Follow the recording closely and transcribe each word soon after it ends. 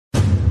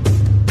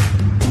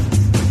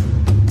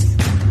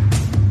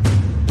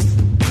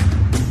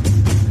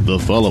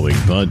following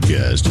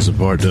podcast is a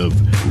part of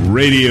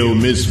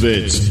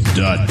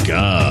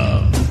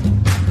RadioMisfits.com.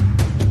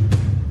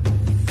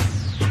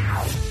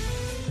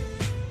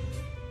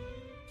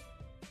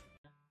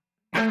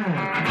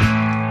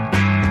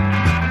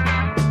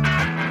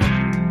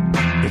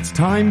 It's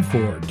time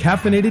for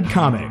Caffeinated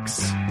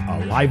Comics,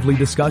 a lively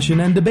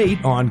discussion and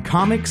debate on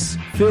comics,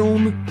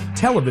 film,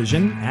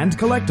 television, and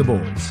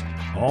collectibles,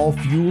 all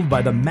fueled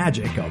by the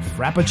magic of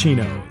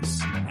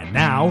Frappuccinos. And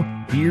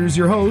now, here's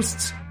your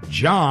hosts,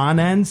 John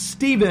and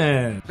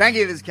Steven. Thank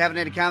you. This is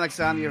Caffeinated Comics.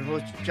 I'm your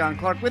host, John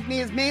Clark. With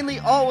me, as mainly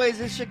always,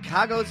 is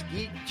Chicago's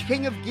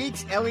king of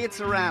geeks, Elliott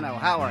Serrano.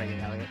 How are you,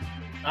 Elliott?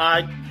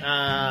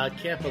 I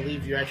can't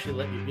believe you actually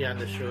let me be on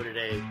the show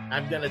today.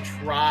 I'm going to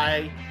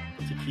try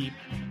to keep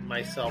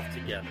myself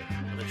together.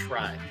 I'm going to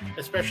try,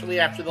 especially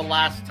after the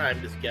last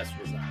time this guest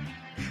was on.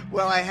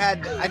 Well, I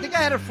think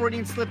I had a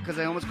Freudian slip because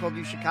I almost called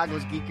you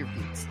Chicago's geek of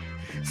geeks.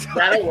 So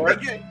That'll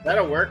work.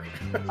 That'll work.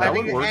 That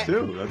would work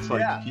too. That's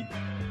like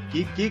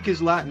geek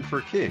is Latin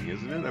for king,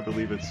 isn't it? I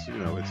believe it's the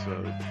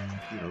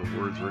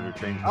words are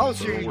interchangeable. Oh,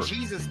 so you're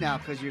Jesus now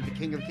because you're the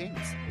King of Kings.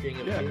 King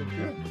of Kings.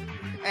 Yeah.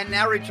 And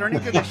now returning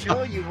to the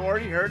show, you've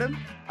already heard him.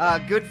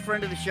 Good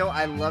friend of the show.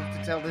 I love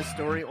to tell this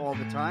story all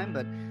the time,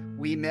 but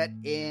we met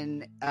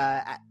in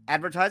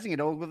advertising at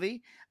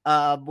Ogilvy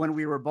when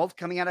we were both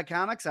coming out of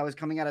comics. I was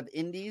coming out of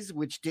indies,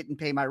 which didn't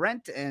pay my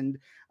rent, and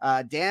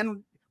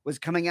Dan was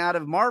coming out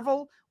of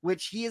Marvel,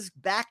 which he is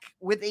back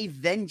with a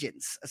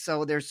vengeance.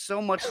 So there's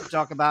so much to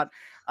talk about.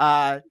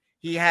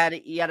 He had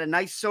a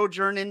nice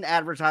sojourn in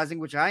advertising,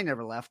 which I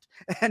never left.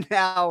 And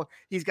now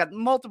he's got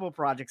multiple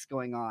projects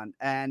going on.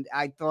 And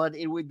I thought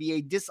it would be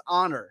a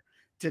dishonor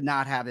to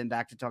not have him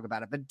back to talk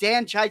about it. But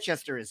Dan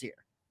Chichester is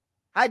here.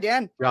 Hi,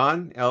 Dan.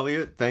 John,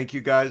 Elliott, thank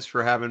you guys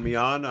for having me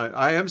on.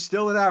 I am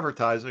still in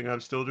advertising.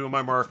 I'm still doing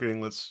my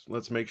marketing.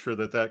 Let's make sure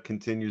that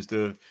continues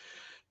to,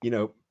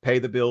 pay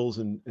the bills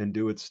and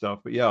do its stuff.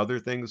 But yeah, other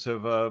things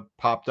have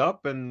popped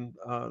up, and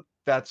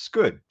that's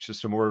good. It's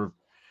just a more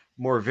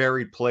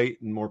varied plate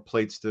and more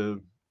plates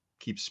to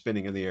keep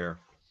spinning in the air.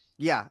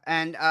 Yeah,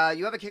 and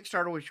you have a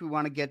Kickstarter, which we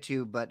want to get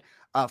to. But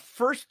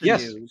first, the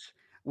news,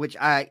 which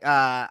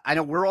I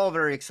know we're all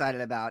very excited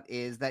about,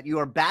 is that you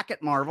are back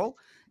at Marvel.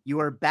 You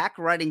are back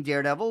writing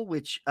Daredevil,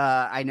 which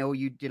I know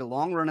you did a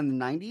long run in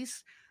the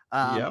 90s.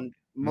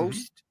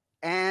 Most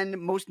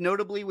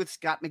notably with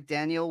Scott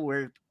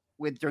McDaniel,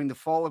 during the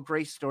Fall of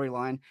Grace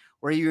storyline,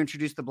 where you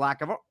introduced the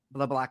Black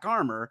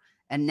Armor,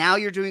 and now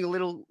you're doing a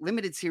little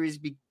limited series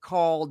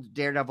called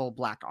Daredevil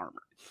Black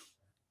Armor.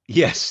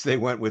 Yes, they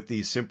went with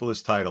the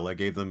simplest title. I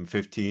gave them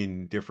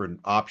 15 different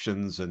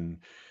options, and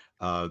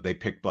they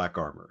picked Black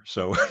Armor.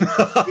 So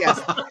yes.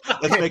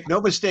 Let's make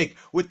no mistake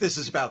what this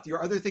is about.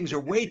 Your other things are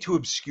way too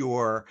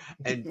obscure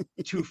and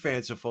too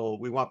fanciful.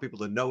 We want people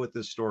to know what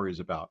this story is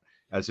about,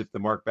 as if the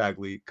Mark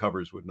Bagley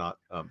covers would not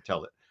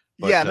tell it.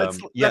 But,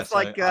 that's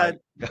like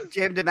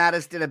James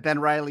DeMatteis did a Ben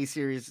Reilly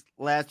series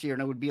last year,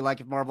 and it would be like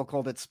if Marvel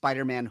called it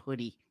Spider-Man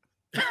Hoodie.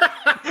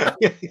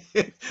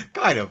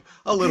 Kind of,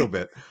 a little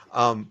bit.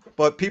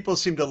 But people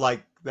seem to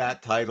like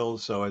that title.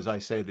 So as I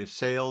said, if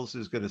sales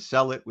is going to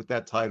sell it with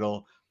that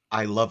title,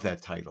 I love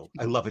that title.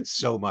 I love it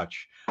so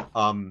much.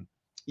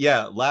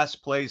 Last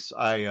place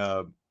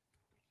I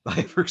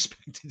ever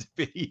expected to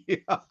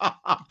be.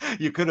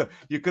 You could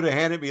have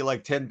handed me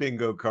like 10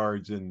 bingo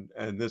cards, and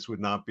this would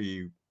not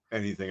be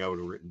anything I would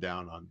have written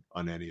down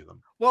on any of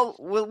them. Well,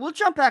 we'll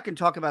jump back and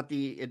talk about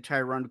the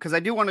entire run, because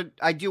I do want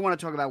to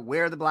talk about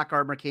where the Black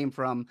Armor came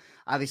from.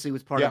 Obviously, it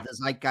was part of the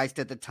zeitgeist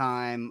at the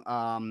time.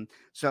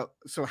 So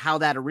how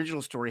that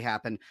original story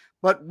happened.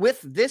 But with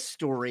this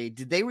story,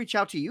 did they reach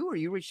out to you, or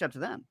you reached out to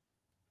them?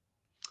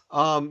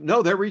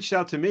 No, they reached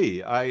out to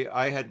me.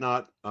 I had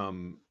not,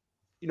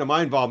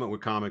 my involvement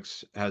with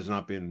comics has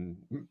not been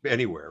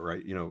anywhere,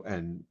 right?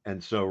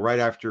 And so right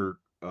after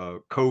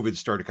COVID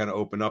started to kind of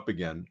open up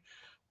again,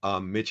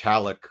 Mitch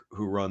Halleck,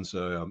 who runs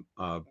a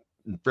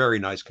very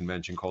nice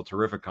convention called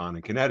Terrificon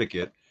in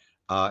Connecticut,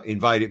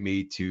 invited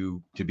me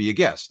to be a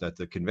guest at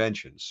the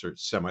convention, sort of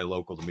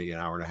semi-local to me, an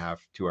hour and a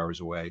half, 2 hours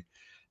away.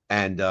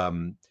 And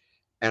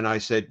I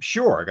said,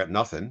 sure, I got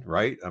nothing,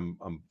 right?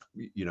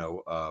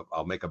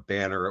 I'll make a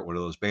banner at one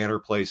of those banner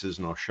places,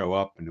 and I'll show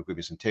up, and they'll give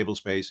me some table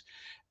space.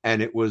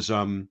 And it was,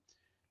 I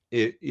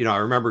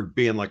remember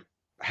being like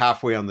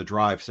halfway on the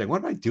drive saying,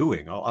 what am I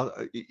doing?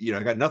 I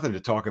got nothing to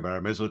talk about. I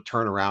might as well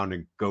turn around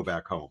and go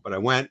back home. But I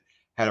went,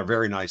 had a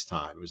very nice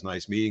time. It was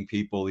nice meeting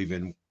people,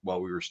 even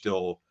while we were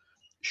still,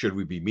 should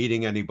we be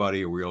meeting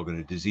anybody, or were we all going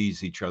to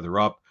disease each other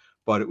up?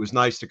 But it was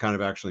nice to kind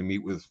of actually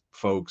meet with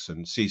folks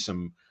and see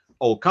some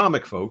old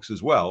comic folks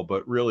as well,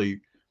 but really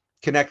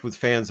connect with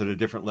fans at a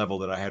different level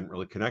that I hadn't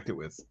really connected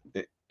with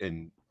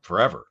in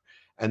forever.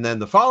 And then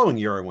the following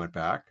year I went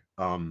back,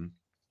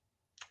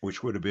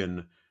 which would have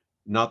been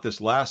not this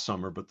last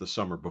summer, but the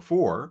summer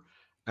before.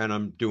 And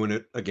I'm doing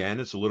it again.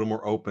 It's a little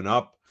more open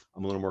up.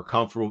 I'm a little more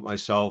comfortable with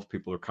myself.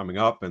 People are coming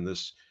up, and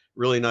this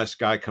really nice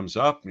guy comes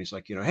up, and he's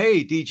like,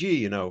 hey,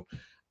 DG,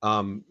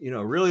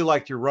 Really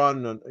liked your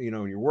run, and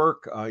your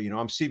work. I'm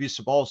CB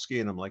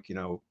Sobalski, and I'm like,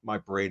 my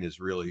brain is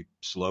really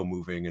slow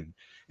moving, and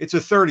it's a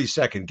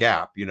 30-second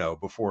gap,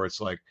 before it's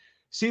like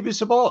CB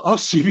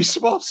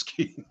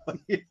Sobalski,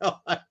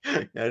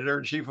 editor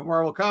in chief of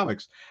Marvel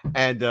Comics,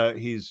 and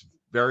he's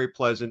very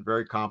pleasant,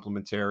 very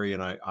complimentary,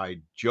 and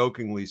I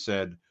jokingly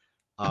said,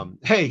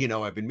 hey,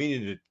 I've been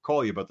meaning to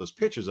call you about those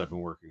pitches I've been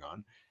working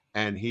on,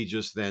 and he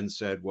just then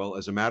said, well,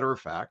 as a matter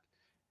of fact,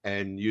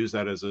 and use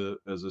that as a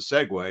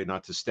segue,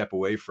 not to step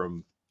away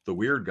from the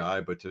weird guy,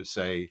 but to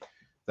say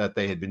that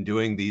they had been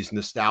doing these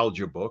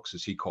nostalgia books,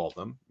 as he called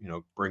them,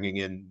 bringing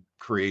in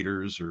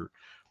creators or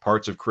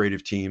parts of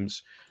creative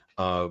teams,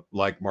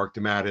 like Mark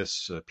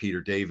DeMatteis,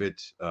 Peter David,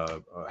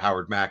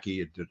 Howard Mackey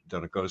had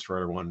done a Ghost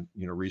Rider one,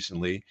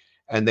 recently,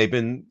 and they've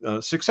been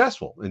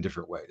successful in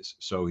different ways.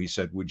 So he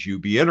said, would you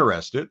be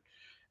interested?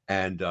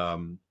 And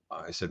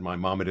I said, my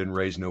mama didn't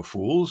raise no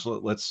fools.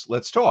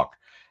 Let's talk.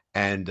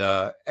 And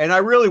I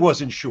really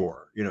wasn't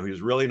sure. He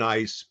was really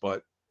nice,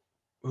 but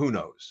who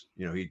knows?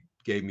 He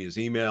gave me his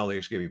email. He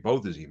actually gave me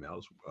both his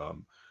emails,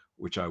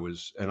 which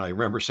and I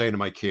remember saying to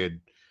my kid,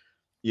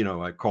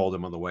 I called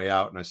him on the way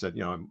out and I said,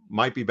 I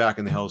might be back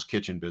in the Hell's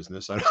Kitchen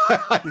business,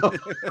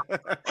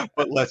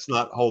 but let's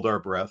not hold our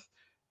breath.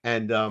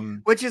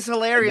 And which is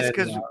hilarious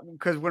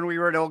because when we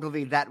were at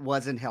Ogilvy, that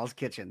wasn't Hell's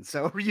Kitchen,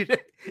 so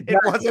it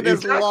wasn't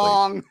as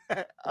long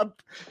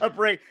a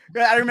break.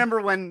 I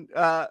remember when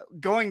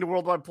going to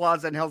Worldwide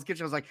Plaza and Hell's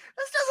Kitchen, I was like,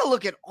 this doesn't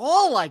look at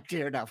all like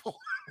Daredevil.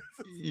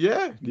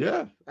 yeah,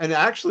 and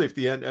actually,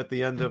 at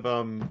the end of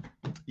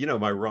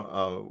my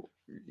run,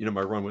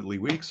 my run with Lee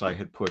Weeks, I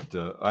had put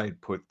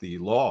the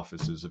law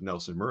offices of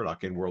Nelson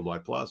Murdock in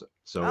Worldwide Plaza.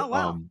 So, oh,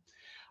 wow.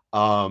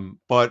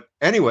 But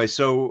anyway,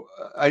 so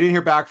I didn't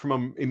hear back from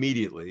him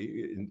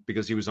immediately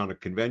because he was on a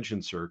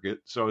convention circuit.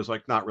 So I was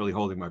like, not really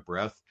holding my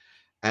breath.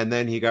 And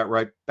then he got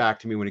right back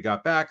to me when he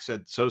got back,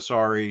 said, so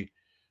sorry.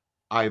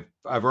 I've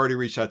already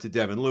reached out to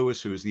Devin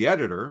Lewis, who is the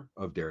editor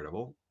of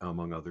Daredevil,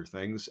 among other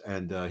things.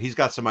 And he's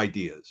got some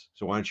ideas.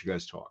 So why don't you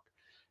guys talk?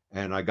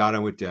 And I got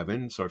on with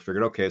Devin. So I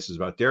figured, okay, this is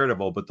about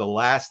Daredevil. But the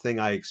last thing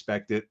I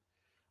expected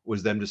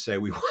was them to say,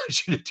 we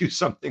want you to do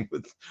something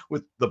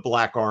with the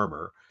black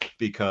armor,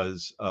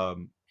 because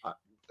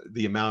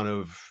the amount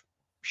of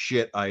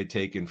shit I had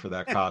taken for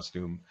that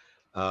costume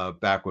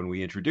back when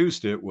we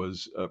introduced it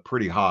was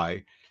pretty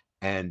high.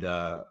 And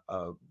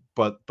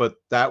but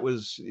that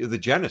was the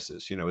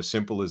genesis, as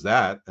simple as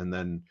that. And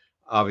then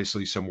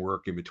obviously some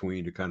work in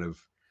between to kind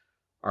of,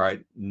 all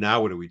right,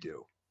 now what do we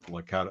do?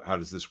 Like, how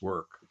does this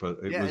work? But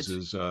it was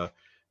as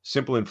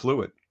simple and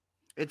fluid.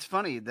 It's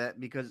funny that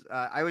because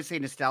I always say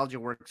nostalgia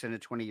works in a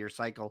 20-year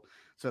cycle.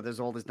 So there's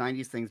all these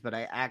 90s things, but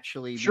I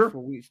actually,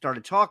 before we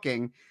started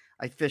talking,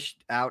 I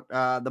fished out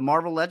the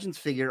Marvel Legends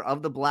figure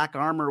of the Black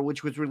Armor,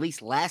 which was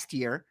released last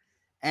year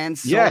and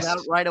sold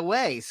out right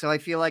away. So I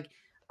feel like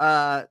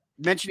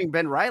mentioning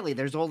Ben Reilly,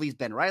 there's all these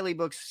Ben Reilly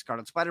books,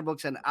 Scarlet Spider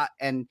books. And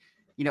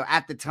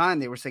at the time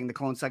they were saying the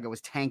Clone Saga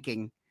was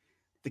tanking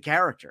the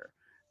character,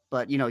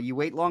 but you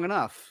wait long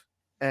enough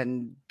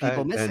and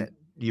people miss it.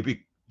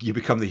 You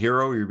become the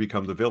hero or you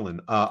become the villain.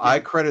 I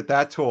credit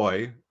that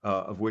toy,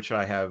 of which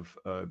I have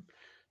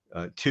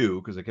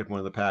two, because I kept one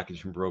in the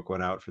package and broke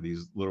one out for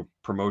these little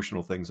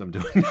promotional things I'm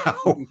doing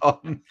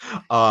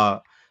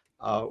now,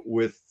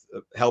 with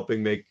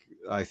helping make,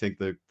 I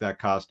think, that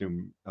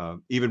costume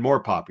even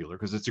more popular,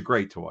 because it's a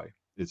great toy.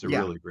 It's a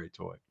really great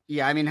toy.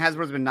 Yeah, I mean,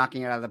 Hasbro's been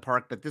knocking it out of the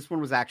park, but this one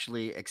was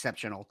actually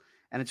exceptional.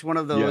 And it's one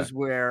of those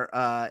where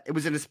it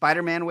was in a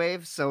Spider-Man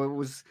wave, so it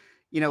was,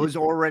 it was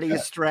already a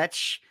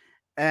stretch.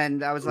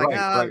 And I was like,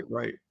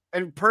 right.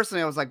 And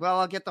personally, I was like, well,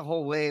 I'll get the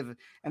whole wave.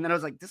 And then I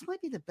was like, this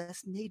might be the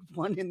best made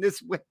one in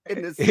this way. It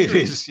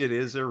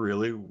is a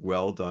really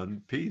well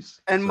done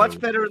piece, and much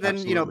better than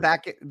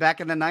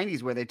back in the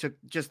 90s, where they took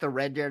just the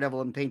red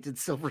Daredevil and painted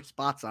silver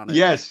spots on it.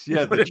 Yes,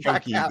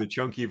 the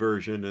chunky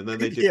version, and then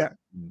they did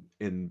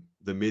in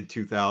the mid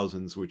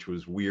 2000s, which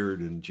was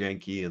weird and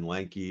janky and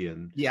lanky,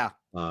 and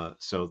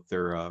so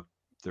they're a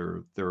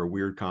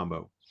weird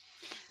combo.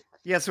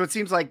 Yeah, so it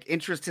seems like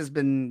interest has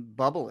been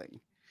bubbling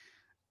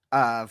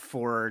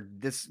for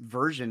this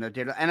version of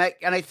Daredevil.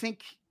 And I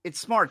think it's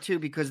smart too,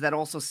 because that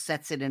also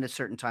sets it in a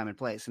certain time and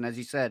place. And as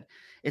you said,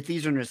 if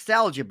these are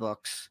nostalgia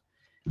books,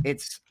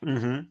 it's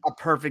a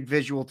perfect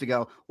visual to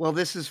go, well,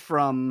 this is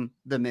from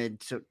the mid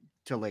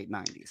to late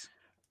 90s.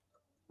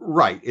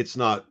 Right. It's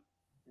not,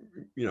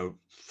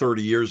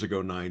 30 years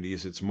ago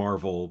 90s. It's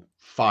Marvel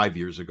 5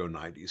 years ago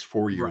 90s,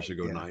 4 years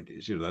ago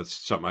 90s. That's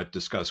something I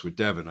discussed with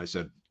Devin. I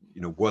said,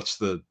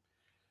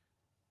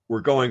 we're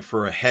going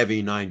for a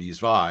heavy 90s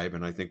vibe,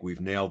 and I think we've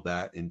nailed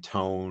that in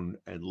tone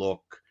and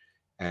look.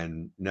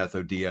 And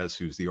Netho Diaz,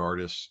 who's the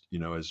artist,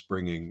 is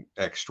bringing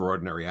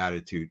extraordinary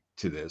attitude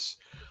to this.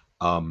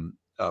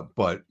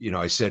 But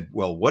I said,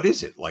 well, what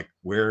is it like?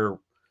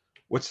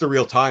 What's the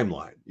real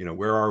timeline?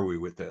 Where are we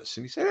with this?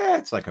 And he said,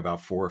 it's like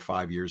about 4 or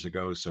 5 years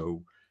ago.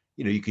 So,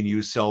 you can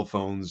use cell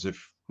phones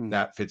if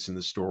that fits in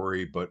the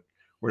story, but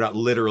we're not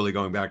literally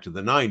going back to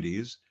the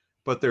 90s.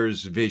 But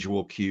there's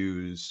visual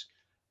cues.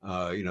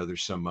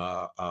 There's some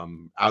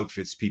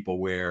outfits people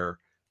wear,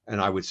 and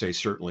I would say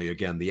certainly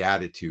again the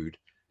attitude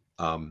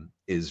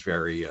is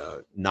very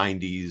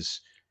 90s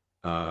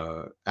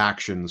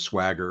action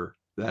swagger,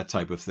 that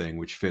type of thing,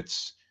 which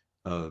fits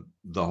the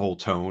whole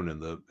tone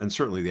and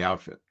certainly the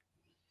outfit.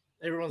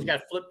 Everyone's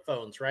got flip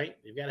phones, right?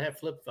 You've got to have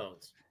flip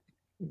phones.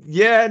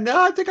 Yeah,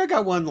 no, I think I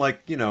got one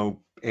like,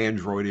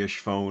 Android-ish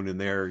phone in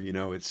there.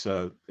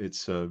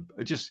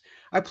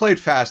 I played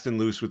fast and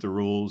loose with the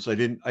rules. I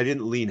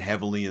didn't lean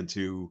heavily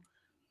into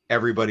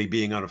everybody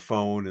being on a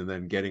phone and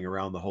then getting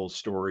around the whole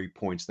story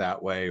points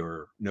that way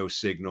or no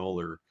signal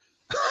or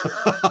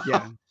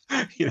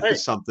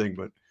something.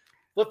 But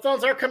flip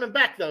phones are coming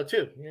back though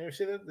too. You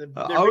see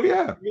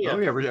that?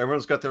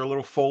 Everyone's got their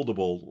little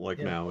foldable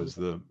now. Is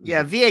the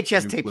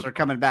VHS tapes are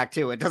coming back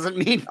too. It doesn't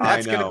mean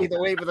that's going to be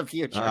the wave of the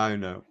future. I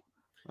know.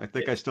 I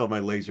think I still have my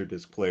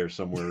Laserdisc player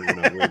somewhere,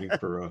 waiting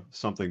for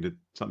something to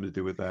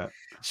do with that.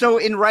 So,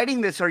 in writing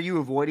this, are you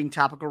avoiding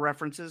topical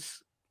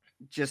references,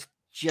 just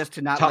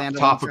to not land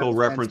topical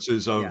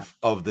references of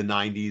the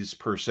 90s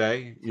per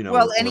se?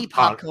 Any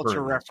pop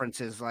culture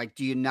references. Like,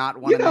 do you not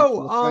want to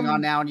mention what's going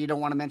on now, and you don't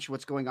want to mention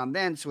what's going on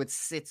then, so it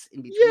sits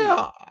in between?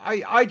 Yeah,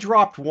 I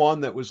dropped one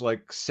that was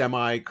like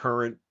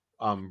semi-current.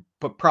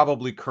 But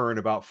probably current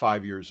about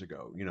 5 years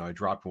ago. I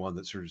dropped one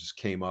that sort of just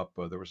came up.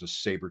 There was a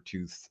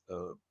Sabretooth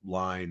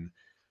line.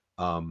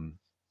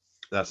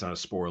 That's not a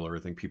spoiler. I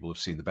think people have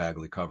seen the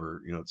Bagley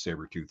cover.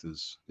 Sabretooth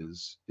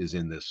is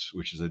in this,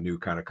 which is a new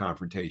kind of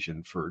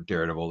confrontation for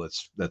Daredevil.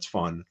 That's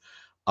fun.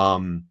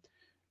 And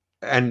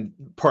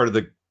part of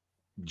the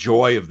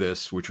joy of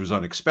this, which was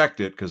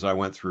unexpected, because I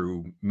went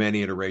through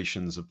many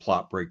iterations of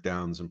plot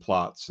breakdowns and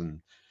plots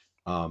and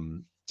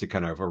to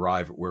kind of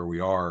arrive at where we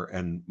are.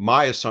 And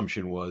my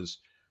assumption was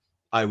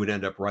I would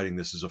end up writing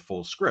this as a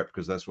full script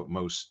because that's what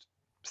most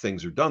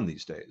things are done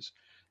these days.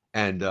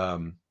 And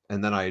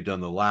then I had done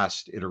the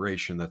last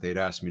iteration that they'd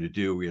asked me to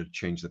do. We had to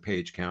change the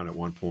page count at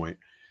one point,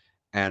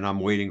 and I'm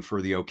waiting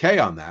for the okay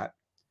on that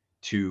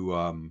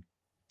to,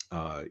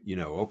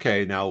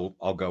 okay, now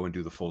I'll go and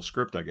do the full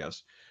script, I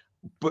guess.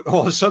 But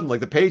all of a sudden, like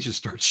the pages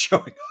start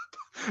showing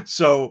up.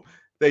 So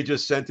they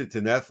just sent it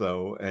to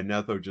Netho, and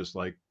Netho just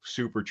like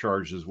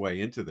supercharged his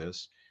way into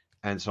this.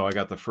 And so I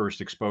got the first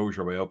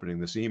exposure by opening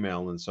this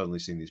email and suddenly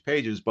seeing these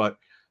pages. But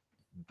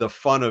the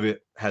fun of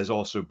it has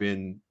also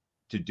been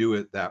to do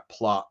it that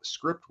plot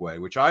script way,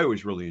 which I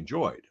always really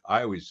enjoyed.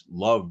 I always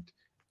loved,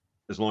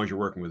 as long as you're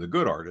working with a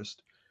good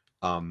artist,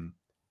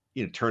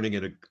 turning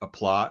it a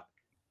plot,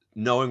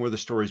 knowing where the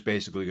story is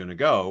basically going to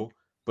go,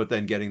 but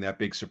then getting that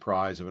big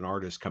surprise of an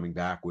artist coming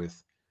back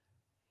with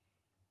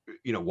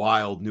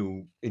wild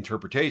new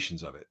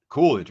interpretations of it,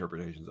 cool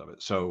interpretations of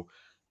it. So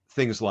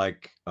things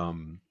like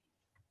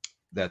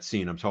that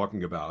scene I'm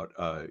talking about,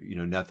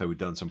 Netho had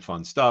done some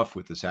fun stuff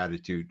with this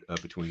attitude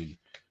between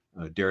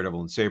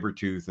Daredevil and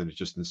Sabretooth, and it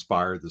just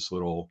inspired this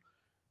little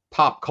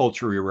pop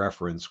culture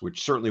reference,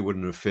 which certainly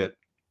wouldn't have fit.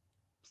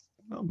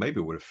 Well, maybe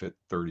it would have fit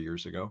 30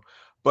 years ago,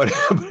 but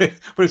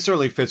it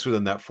certainly fits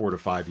within that 4 to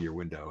 5 year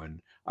window.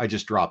 And I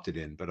just dropped it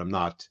in, but I'm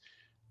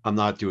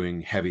not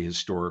doing heavy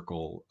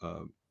historical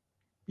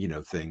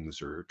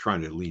things or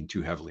trying to lean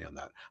too heavily on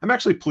that. I'm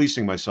actually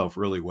policing myself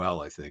really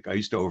well. I think I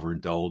used to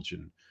overindulge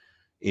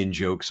in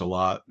jokes a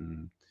lot,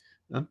 and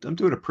I'm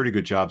doing a pretty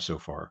good job so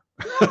far.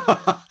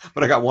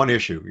 But I got one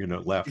issue,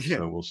 left,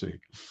 so we'll see.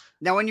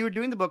 Now, when you were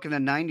doing the book in the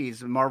 90s,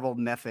 the Marvel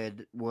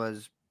method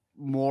was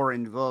more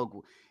in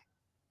vogue.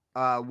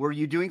 Were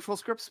you doing full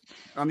scripts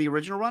on the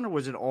original run, or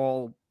was it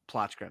all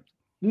plot script?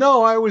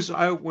 No,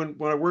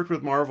 when I worked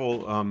with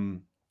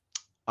Marvel,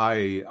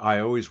 I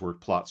always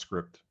worked plot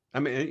script. I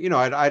mean,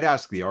 I'd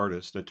ask the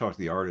artist, I'd talk to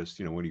the artist,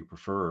 what do you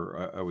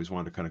prefer? I always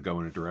wanted to kind of go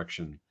in a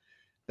direction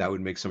that would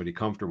make somebody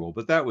comfortable,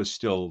 but that was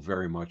still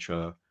very much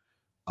a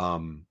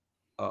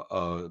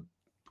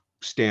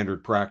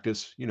standard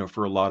practice,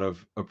 for a lot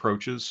of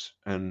approaches.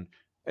 And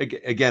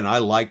again, I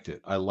liked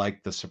it. I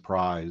liked the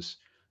surprise.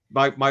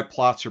 My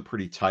plots are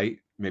pretty tight.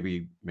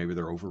 Maybe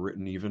they're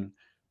overwritten even,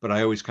 but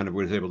I always kind of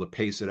was able to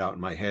pace it out in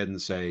my head and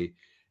say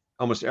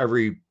almost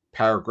every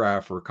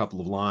paragraph or a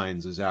couple of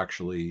lines is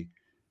actually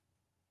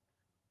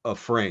a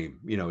frame.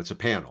 It's a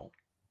panel,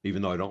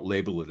 even though I don't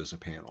label it as a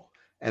panel.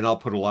 And I'll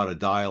put a lot of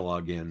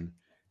dialogue in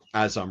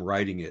as I'm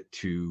writing it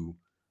to,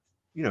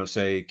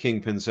 say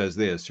Kingpin says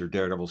this, or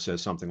Daredevil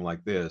says something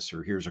like this,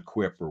 or here's a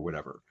quip or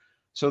whatever.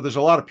 So there's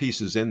a lot of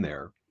pieces in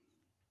there.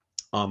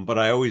 But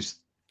I always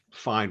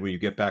find when you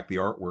get back the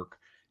artwork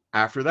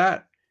after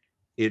that,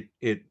 if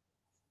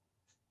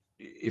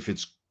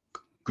it's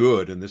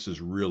good, and this is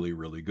really,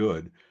 really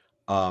good,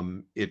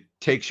 it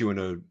takes you in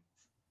a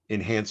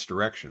enhanced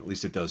direction. At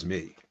least it does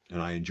me.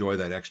 And I enjoy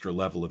that extra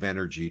level of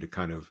energy to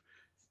kind of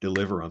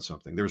deliver on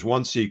something. There's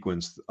one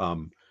sequence,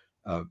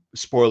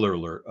 spoiler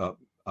alert,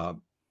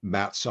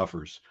 Matt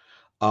suffers.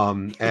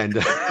 And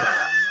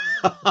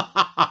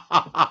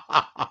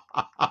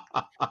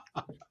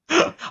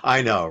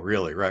I know,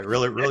 really, right.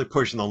 Really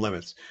pushing the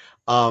limits.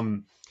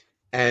 And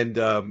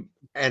I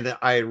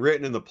had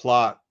written in the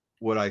plot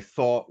what I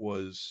thought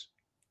was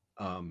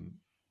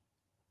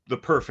the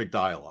perfect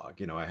dialogue.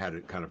 You know, I had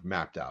it kind of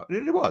mapped out,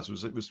 and it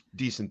was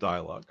decent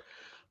dialogue.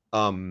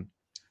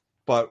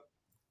 But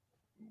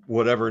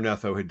whatever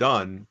Netho had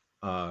done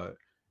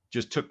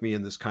just took me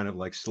in this kind of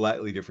like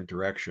slightly different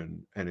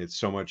direction, and it's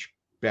so much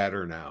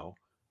better now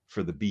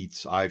for the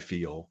beats. I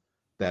feel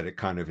that it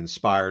kind of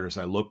inspired as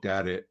I looked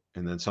at it,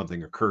 and then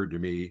something occurred to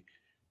me,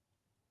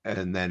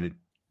 and then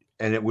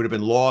it would have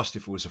been lost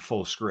if it was a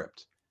full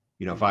script.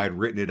 You know, if I had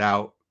written it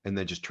out and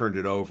then just turned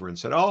it over and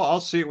said, "Oh, I'll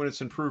see it when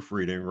it's in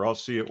proofreading, or I'll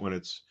see it when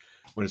it's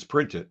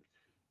printed,"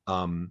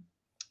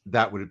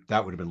 that would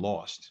have been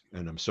lost.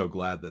 And I'm so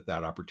glad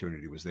that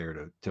opportunity was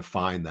there to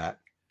find that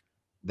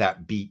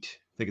beat.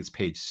 I think it's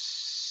page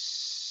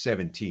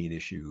 17,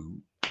 issue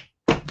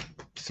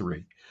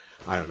 3.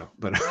 I don't know,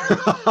 but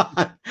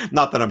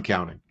not that I'm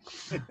counting.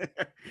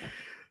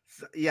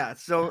 It's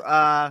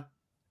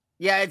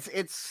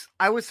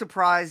I was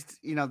surprised,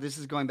 you know, this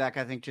is going back,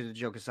 I think, to the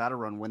Joe Quesada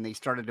run when they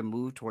started to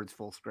move towards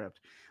full script,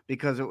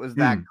 because it was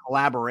that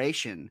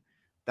collaboration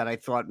that I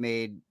thought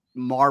put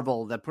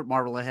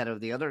Marvel ahead of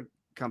the other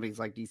companies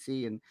like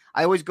DC. And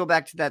I always go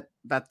back to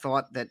that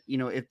thought that, you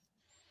know, if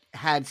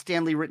had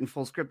Stan Lee written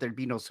full script, there'd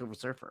be no Silver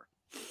Surfer.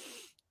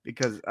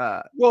 Because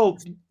well,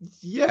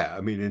 yeah,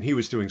 I mean, and he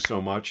was doing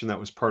so much, and that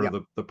was part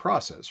of the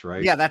process,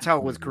 right? Yeah, that's how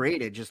it was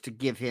created, just to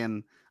give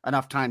him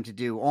enough time to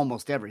do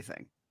almost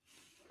everything.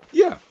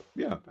 Yeah.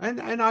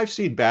 And I've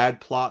seen bad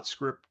plot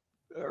script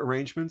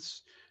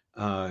arrangements.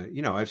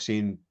 You know, I've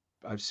seen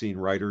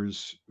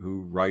writers who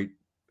write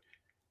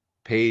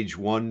page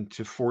 1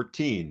 to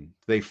 14.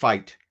 They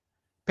fight.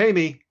 Pay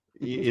me.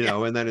 You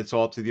know, and then it's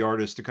all up to the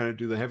artist to kind of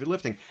do the heavy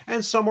lifting.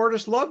 And some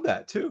artists love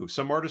that too.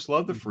 Some artists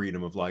love the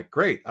freedom of like,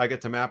 great, I get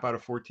to map out a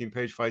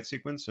 14-page fight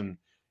sequence, and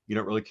you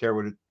don't really care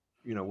what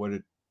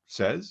it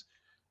says.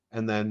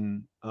 And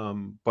then,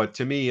 but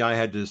to me, I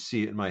had to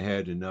see it in my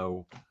head and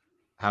know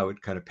how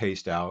it kind of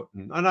paced out.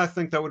 And I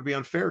think that would be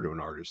unfair to an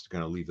artist to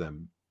kind of leave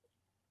them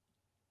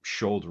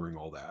shouldering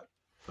all that.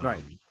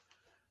 Right.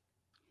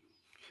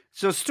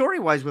 So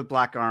story-wise with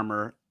Black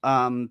Armor,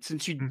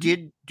 since you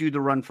did do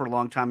the run for a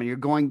long time, and you're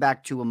going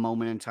back to a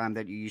moment in time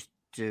that you used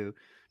to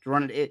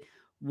run it,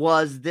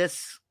 was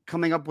this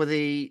coming up with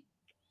a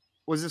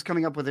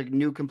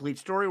new complete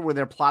story, or were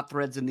there plot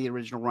threads in the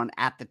original run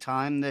at the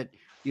time that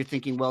you're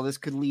thinking, well, this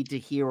could lead to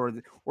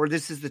here, or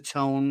this is the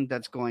tone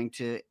that's going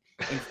to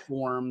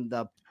inform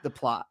the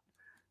plot?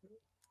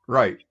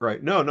 Right.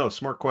 No,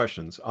 smart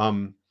questions.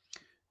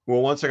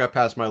 Well, once I got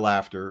past my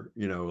laughter,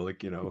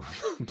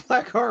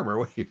 Black Armor,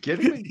 what are you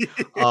kidding me?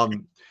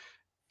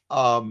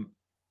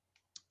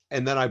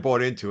 And then I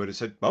bought into it. I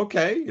said,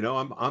 okay,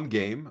 I'm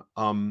game.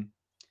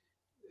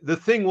 The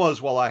thing was,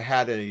 while I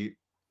had a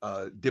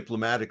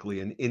diplomatically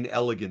an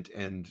inelegant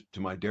end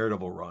to my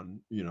Daredevil run,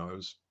 I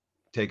was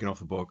taken off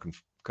the book and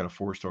kind of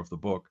forced off the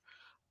book.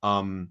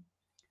 I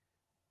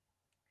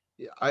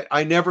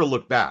never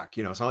look back.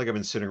 It's not like I've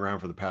been sitting around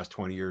for the past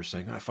 20 years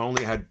saying, if I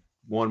only had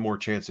one more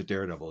chance at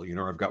Daredevil,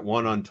 I've got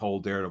one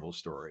untold Daredevil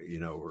story,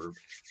 or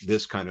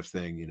this kind of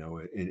thing,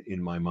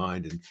 in my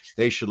mind, and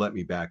they should let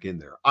me back in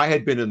there. I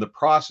had been in the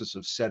process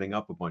of setting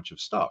up a bunch of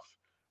stuff,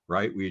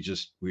 right? We had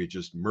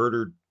just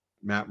murdered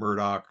Matt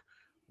Murdock.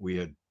 We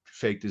had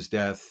faked his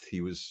death. He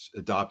was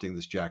adopting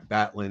this Jack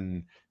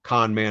Batlin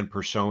con man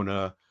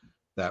persona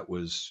that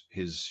was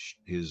his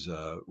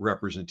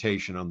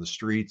representation on the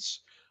streets.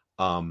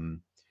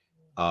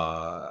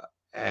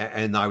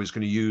 And I was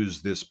going to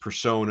use this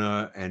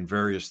persona and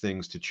various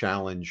things to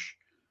challenge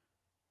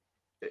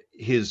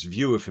his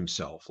view of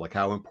himself. Like,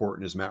 how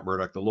important is Matt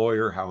Murdock, the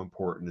lawyer? How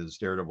important is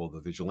Daredevil, the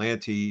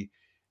vigilante?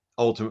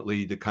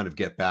 Ultimately, to kind of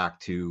get back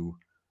to,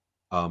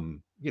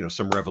 some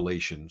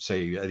revelation,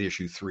 say at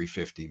issue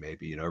 350,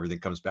 maybe, everything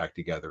comes back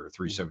together,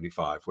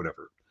 375,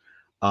 whatever.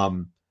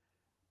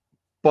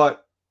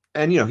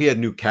 And he had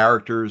new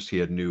characters, he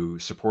had new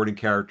supporting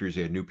characters,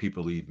 he had new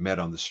people he met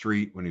on the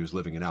street when he was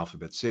living in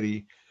Alphabet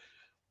City.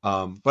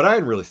 But I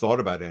hadn't really thought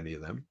about any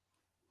of them.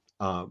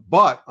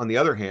 But on the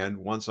other hand,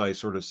 once I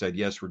sort of said,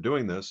 yes, we're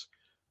doing this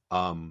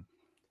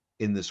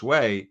in this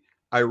way,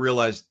 I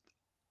realized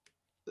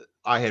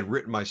I had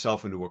written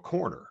myself into a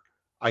corner.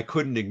 I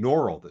couldn't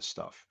ignore all this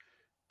stuff,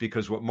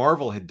 because what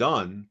Marvel had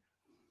done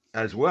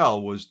as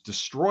well was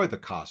destroy the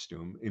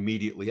costume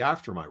immediately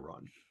after my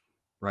run,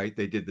 right?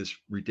 They did this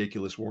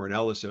ridiculous Warren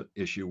Ellis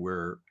issue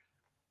where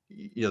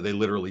they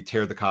literally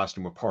tear the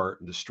costume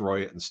apart and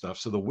destroy it and stuff.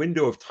 So the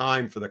window of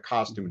time for the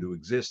costume to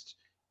exist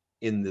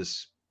in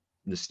this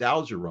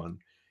nostalgia run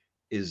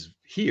is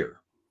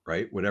here,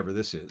 right? Whatever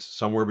this is,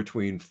 somewhere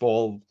between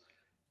Fall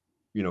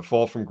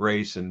from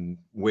Grace and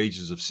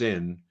Wages of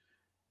Sin.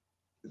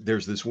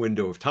 There's this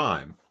window of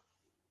time.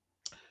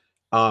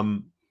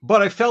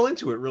 But I fell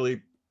into it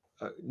really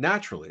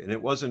naturally. And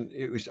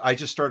I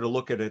just started to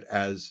look at it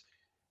as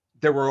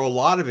there were a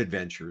lot of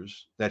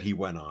adventures that he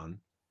went on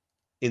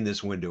in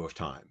this window of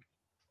time,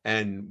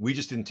 and we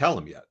just didn't tell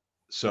him yet.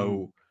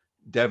 So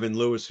Devin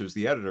Lewis, who's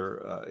the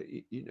editor,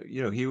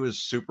 he was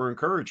super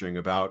encouraging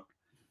about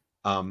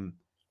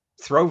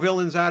throw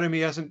villains at him he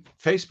hasn't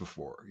faced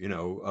before.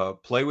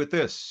 Play with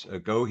this,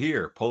 go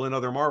here, pull in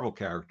other Marvel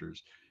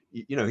characters.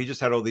 He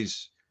just had all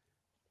these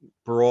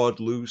broad,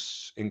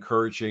 loose,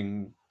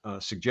 encouraging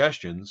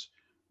suggestions,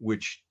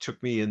 which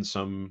took me in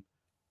some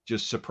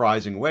just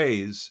surprising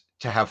ways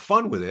to have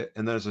fun with it.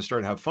 And then as I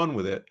started to have fun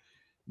with it,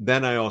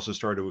 then I also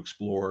started to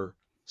explore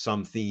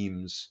some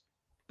themes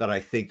that I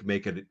think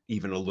make it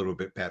even a little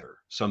bit better.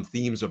 Some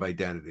themes of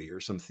identity, or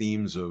some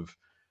themes of,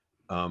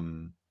 I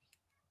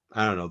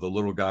don't know, the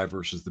little guy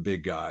versus the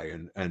big guy,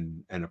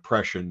 and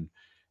oppression,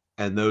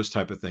 and those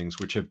type of things,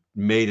 which have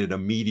made it a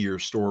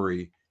meatier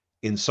story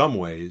in some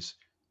ways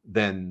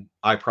than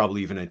I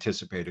probably even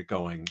anticipated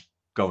going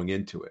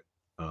into it.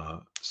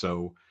 But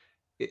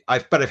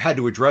I've had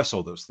to address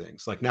all those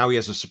things. Like, now he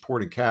has a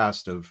supporting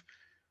cast of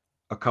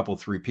a couple,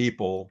 3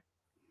 people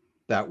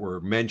that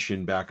were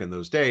mentioned back in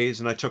those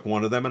days, and I took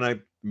one of them and I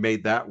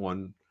made that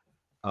one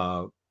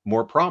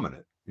more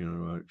prominent.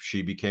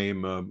 She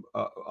became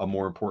a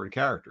more important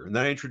character, and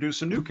then I introduced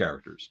some new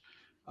characters.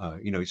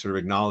 He sort of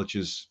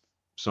acknowledges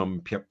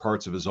some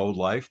parts of his old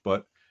life,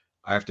 but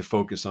I have to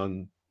focus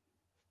on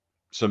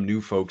some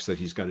new folks that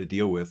he's got to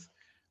deal with,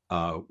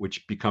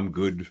 which become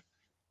good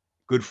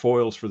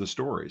foils for the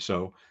story.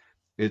 So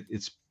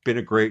it's been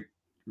a great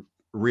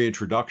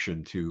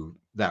reintroduction to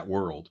that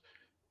world,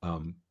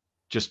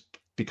 just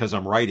because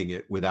I'm writing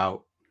it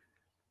without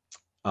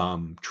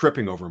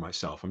tripping over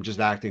myself. I'm just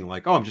acting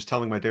like, I'm just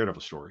telling my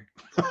Daredevil story.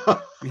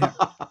 Yeah.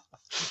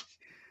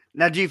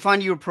 Now, do you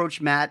find you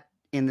approach Matt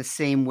in the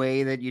same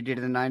way that you did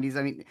in the 90s?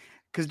 I mean,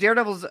 because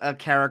Daredevil's a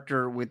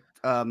character with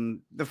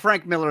the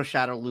Frank Miller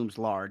shadow looms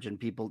large, and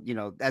people,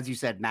 as you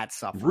said, Matt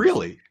suffers.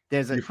 Really?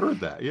 You've heard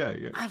that? Yeah.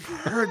 I've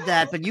heard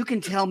that, but you can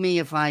tell me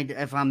if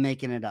I'm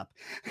making it up,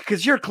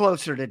 because you're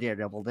closer to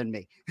Daredevil than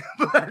me.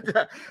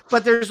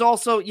 but there's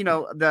also,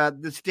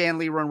 the Stan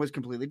Lee run was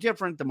completely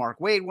different. The Mark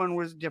Waid one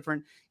was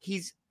different.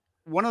 He's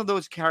one of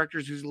those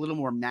characters who's a little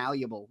more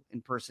malleable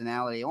in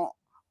personality,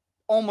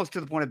 almost to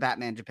the point of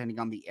Batman, depending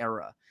on the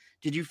era.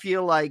 Did you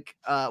feel like,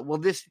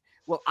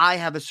 I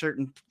have a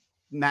certain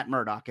Matt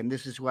Murdock, and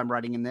this is who I'm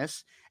writing in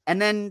this?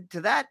 And then to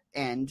that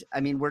end,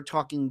 I mean, we're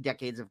talking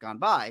decades have gone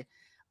by.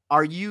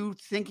 Are you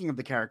thinking of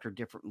the character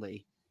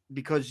differently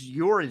because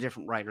you're a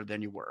different writer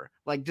than you were?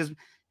 Like,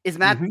 is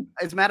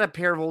Matt a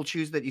pair of old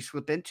shoes that you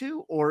slip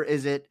into, or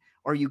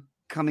are you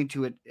coming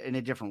to it in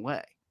a different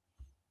way?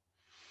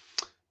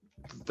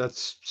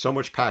 That's so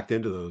much packed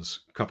into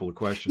those couple of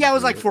questions. Yeah, it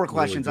was like 4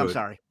 questions. I'm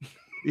sorry.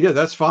 Yeah,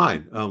 that's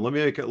fine. Let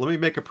me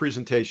make a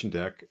presentation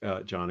deck,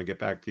 John, and get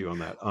back to you on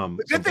that.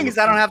 The good thing is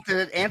I don't have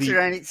to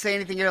answer say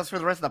anything else for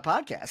the rest of the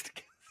podcast.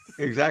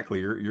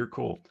 Exactly. You're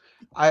cool.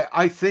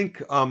 I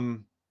think,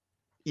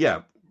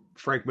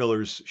 Frank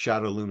Miller's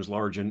shadow looms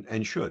large,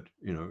 and should,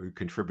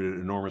 contributed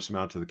an enormous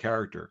amount to the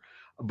character.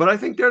 But I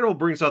think Daredevil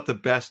brings out the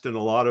best in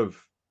a lot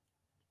of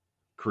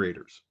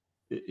creators,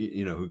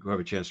 who have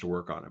a chance to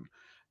work on him.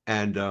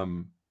 And, I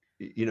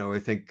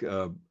think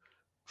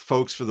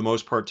folks, for the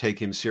most part,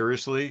 take him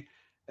seriously.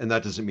 And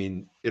that doesn't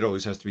mean it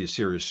always has to be a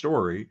serious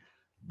story,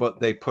 but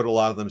they put a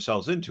lot of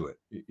themselves into it,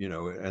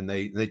 and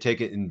they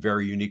take it in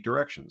very unique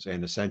directions.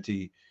 Ann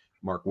Nocenti,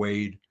 Mark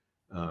Waid,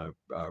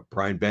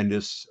 Brian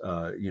Bendis,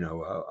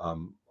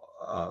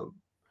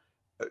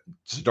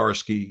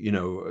 Zdarsky,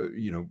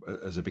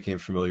 as I became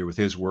familiar with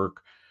his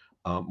work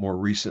more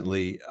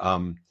recently.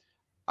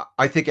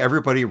 I think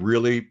everybody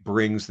really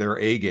brings their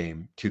A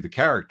game to the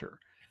character.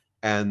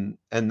 And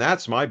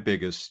that's my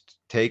biggest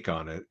take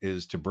on it,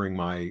 is to bring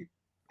my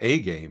A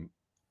game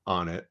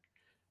on it,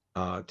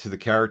 to the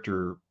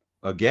character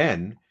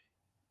again,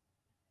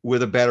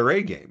 with a better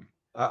A game.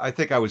 I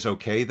think I was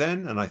okay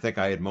then, and I think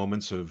I had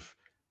moments of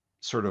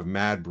sort of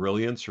mad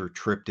brilliance, or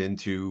tripped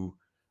into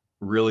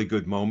really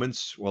good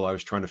moments while I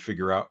was trying to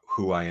figure out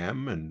who I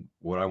am and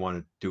what I want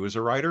to do as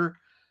a writer.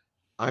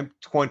 I'm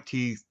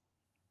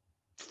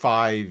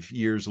 25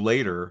 years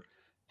later,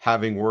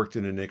 having worked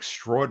in an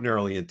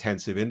extraordinarily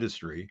intensive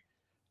industry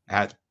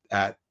at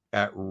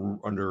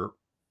under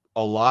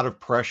a lot of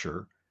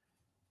pressure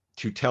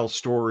to tell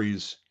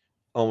stories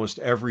almost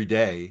every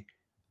day,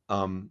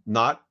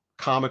 not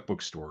comic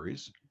book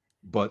stories,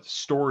 but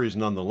stories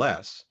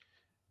nonetheless.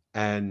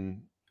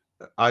 And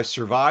I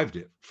survived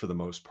it for the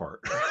most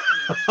part.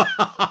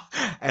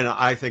 And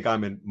I think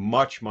I'm a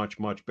much, much,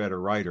 much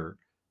better writer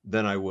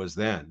than I was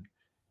then,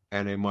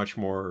 and a much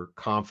more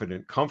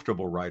confident,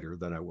 comfortable writer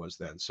than I was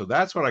then. So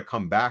that's what I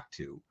come back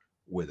to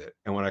with it.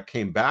 And when I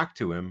came back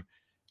to him,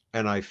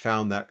 and I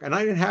found that, and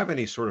I didn't have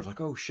any sort of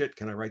like, oh shit,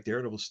 can I write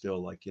Daredevil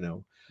still? Like,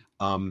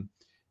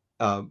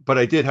 but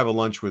I did have a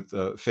lunch with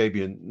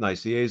Fabian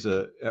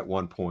Nicieza at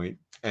one point,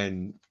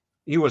 and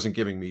he wasn't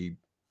giving me,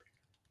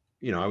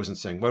 I wasn't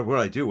saying, what do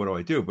I do? What do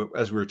I do? But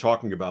as we were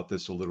talking about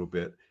this a little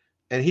bit,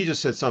 and he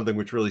just said something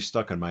which really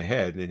stuck in my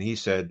head. And he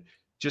said,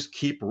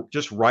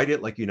 just write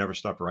it like you never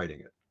stopped writing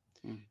it.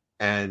 Mm.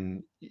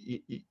 And,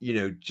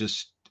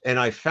 and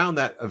I found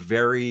that a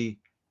very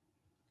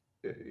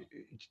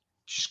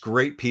just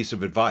great piece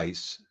of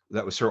advice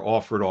that was sort of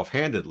offered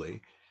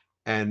offhandedly.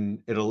 and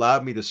it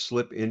allowed me to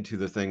slip into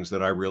the things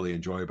that I really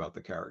enjoy about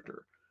the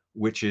character,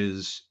 which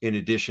is, in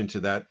addition to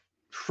that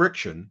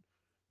friction,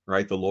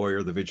 right, the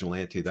lawyer, the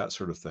vigilante, that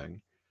sort of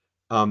thing,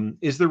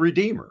 is the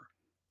redeemer.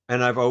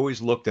 And I've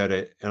always looked at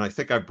it, and I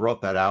think I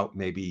brought that out.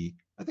 Maybe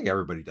I think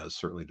everybody does,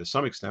 certainly to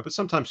some extent, but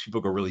sometimes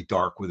people go really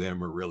dark with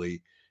him, or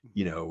really,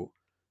 you know.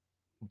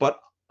 But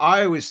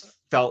I always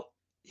felt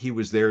he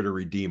was there to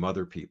redeem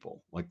other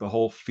people. Like the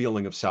whole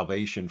feeling of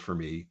salvation for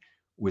me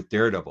with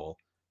Daredevil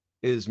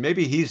is,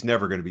 maybe he's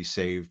never going to be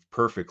saved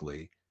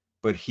perfectly,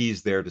 but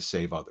he's there to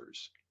save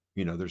others.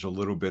 You know, there's a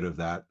little bit of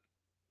that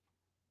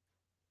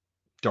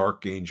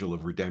dark angel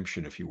of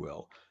redemption, if you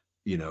will,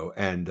 you know,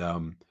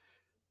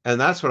 and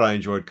that's what I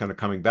enjoyed kind of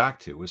coming back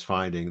to, was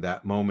finding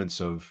that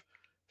moments of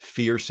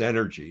fierce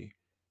energy.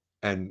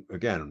 And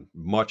again,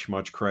 much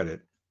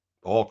credit,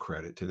 all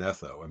credit to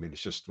Netho. I mean,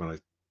 it's just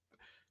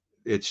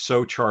it's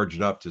so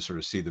charged up to sort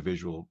of see the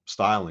visual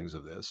stylings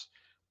of this,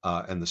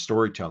 and the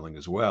storytelling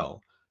as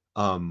well.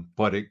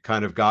 But it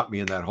kind of got me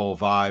in that whole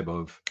vibe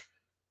of,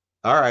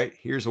 all right,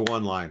 here's a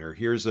one-liner,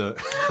 here's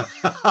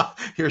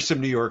here's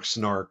some New York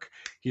snark,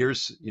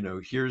 here's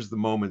the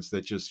moments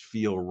that just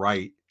feel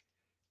right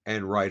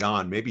and right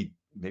on. Maybe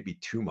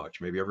too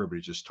much. Maybe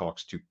everybody just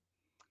talks too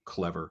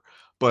clever,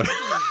 but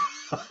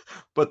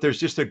but there's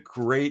just a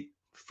great,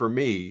 for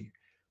me.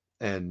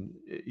 And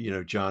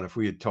John, if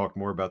we had talked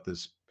more about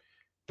this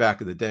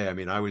back in the day, I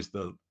mean, I was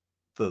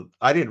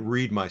I didn't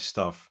read my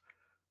stuff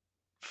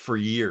for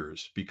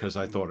years because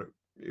I thought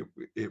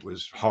it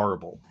was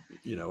horrible,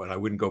 and I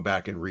wouldn't go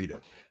back and read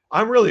it.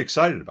 I'm really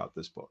excited about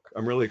this book.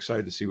 I'm really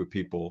excited to see what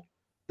people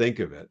think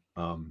of it.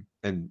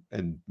 And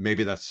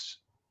maybe that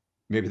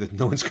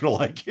no one's going to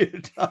like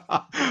it,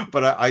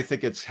 but I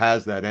think it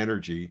has that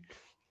energy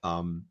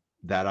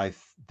that I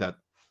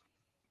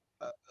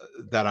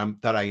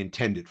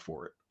intended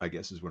for it, I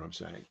guess is what I'm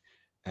saying,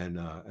 and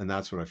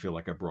that's what I feel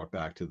like I brought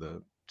back to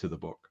the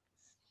book.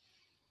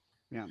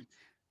 Yeah.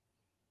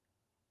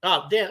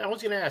 Dan, I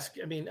was going to ask,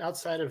 I mean,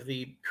 outside of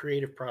the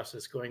creative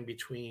process going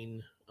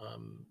between,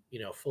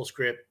 full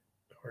script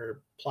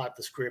or plot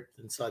the script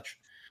and such,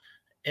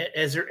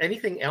 is there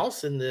anything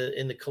else in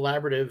the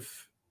collaborative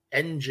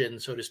engine,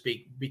 so to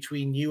speak,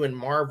 between you and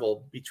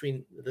Marvel,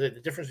 between the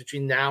difference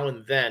between now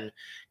and then?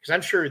 Because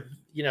I'm sure,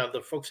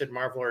 the folks at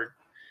Marvel are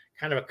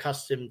kind of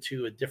accustomed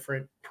to a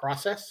different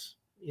process,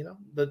 I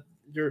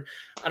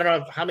don't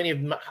know how many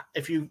of,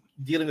 if you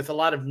dealing with a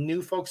lot of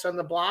new folks on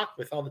the block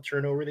with all the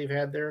turnover they've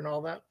had there and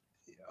all that.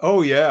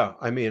 Oh yeah.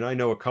 I mean, I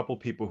know a couple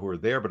people who are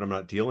there, but I'm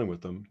not dealing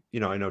with them.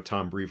 I know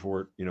Tom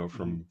Brevoort,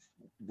 from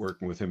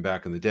working with him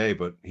back in the day,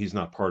 but he's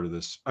not part of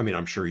this. I mean,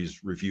 I'm sure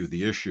he's reviewed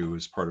the issue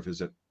as part of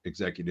his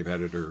executive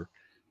editor,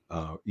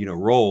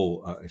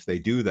 role, if they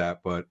do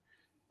that. But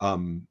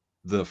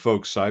the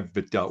folks I've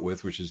dealt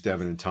with, which is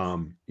Devin and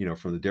Tom,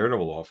 from the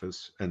Daredevil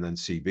office, and then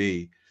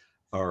CB,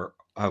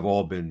 have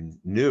all been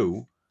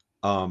new.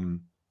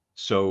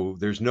 So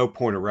there's no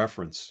point of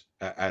reference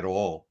at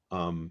all.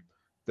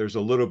 There's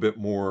a little bit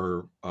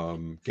more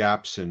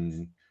gaps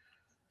in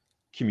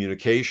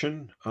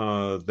communication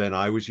than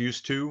I was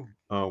used to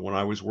when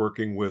I was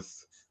working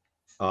with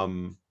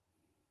the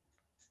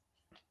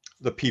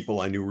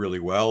people I knew really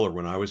well, or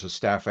when I was a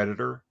staff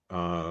editor.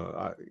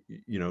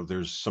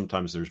 There's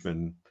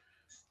been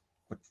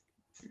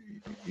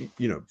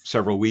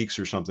several weeks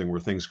or something where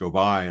things go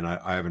by and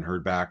I haven't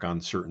heard back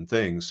on certain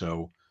things.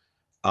 So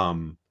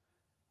I'm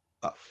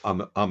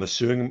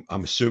assuming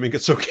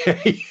it's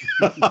okay,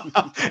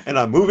 and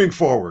I'm moving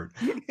forward,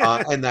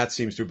 and that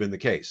seems to have been the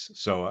case.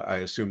 So I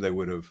assume they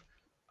would have,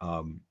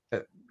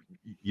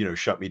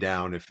 shut me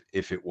down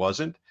if it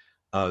wasn't.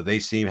 They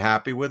seem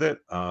happy with it,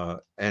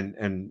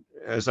 and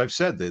as I've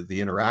said,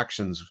 the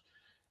interactions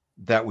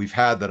that we've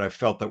had that I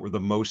felt that were the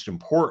most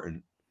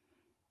important,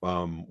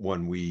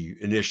 when we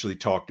initially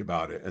talked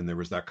about it, and there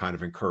was that kind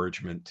of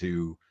encouragement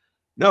to,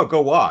 no, go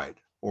wide,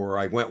 or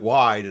I went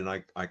wide, and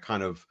I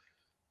kind of.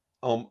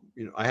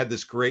 I had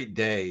this great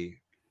day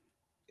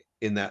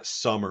in that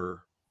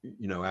summer,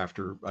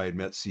 after I had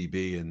met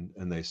CB,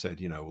 and they said,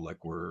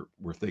 like, we're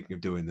thinking of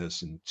doing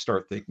this, and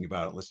start thinking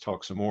about it. Let's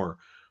talk some more.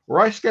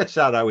 Where I sketched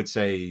out, I would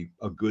say,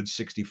 a good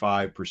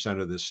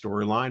 65% of this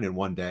storyline in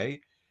one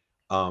day,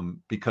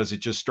 because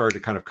it just started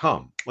to kind of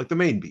come, like the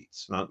main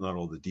beats, not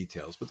all the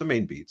details, but the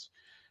main beats.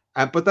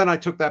 But then I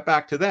took that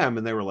back to them,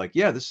 and they were like,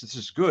 yeah, this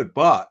is good,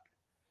 but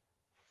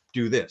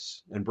do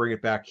this and bring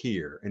it back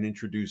here and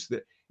introduce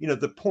the.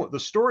 The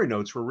story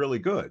notes were really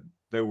good.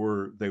 They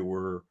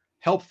were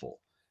helpful.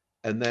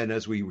 And then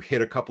as we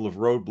hit a couple of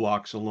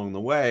roadblocks along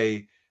the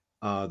way,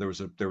 there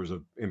was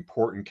a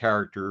important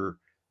character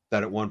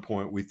that at one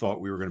point we thought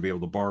we were going to be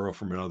able to borrow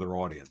from another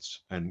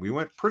audience, and we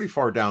went pretty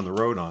far down the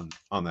road on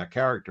that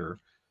character.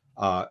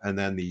 And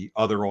then the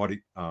other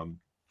audience,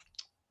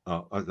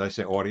 did I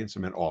say audience? I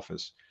meant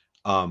office.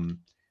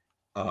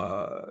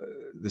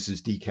 This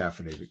is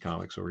Decaffeinated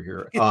Comics over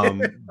here.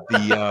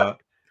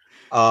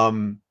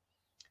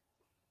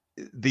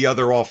 The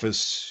other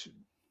office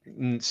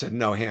said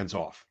no, hands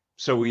off.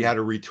 So we had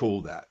to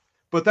retool that.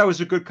 but that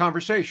was a good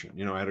conversation.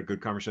 I had a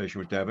good conversation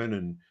with Devin,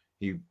 and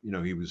he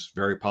was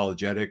very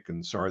apologetic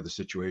and sorry the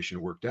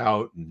situation worked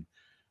out, and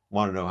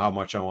wanted to know how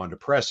much I wanted to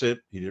press it.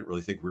 He didn't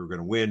really think we were going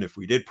to win if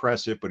we did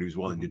press it, but he was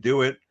willing to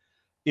do it.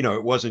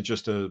 It wasn't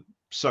just a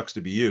sucks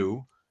to be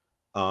you,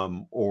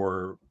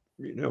 or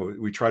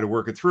we try to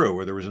work it through.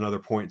 Where there was another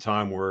point in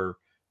time where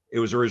it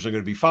was originally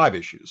going to be 5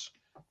 issues,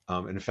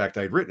 and in fact,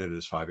 I'd written it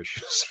as 5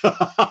 issues.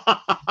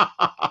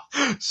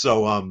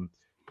 So,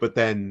 but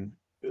then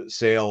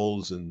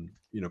sales and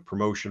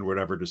promotion,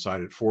 whatever,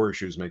 decided 4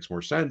 issues makes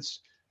more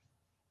sense.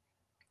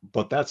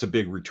 But that's a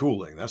big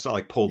retooling. That's not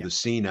like pull the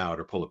scene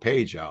out or pull a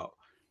page out.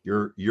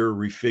 You're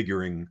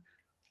refiguring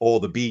all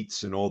the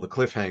beats and all the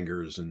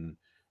cliffhangers and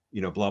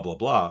blah blah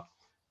blah.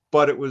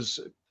 But it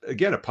was,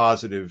 again, a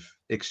positive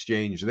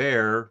exchange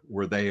there,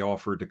 where they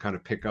offered to kind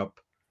of pick up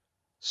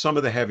some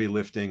of the heavy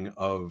lifting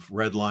of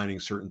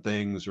redlining certain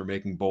things or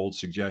making bold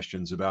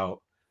suggestions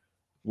about,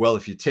 well,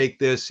 if you take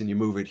this and you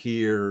move it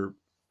here,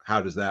 how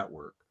does that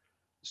work?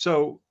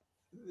 So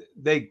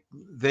they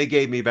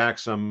gave me back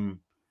some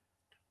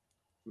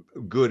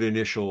good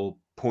initial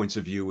points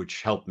of view,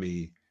 which helped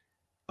me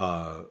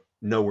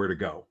know where to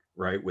go,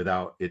 right,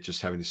 without it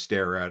just having to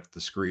stare at the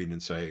screen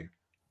and say,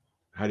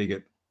 how do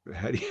you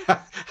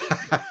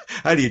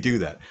do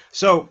that?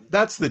 So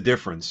that's the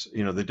difference.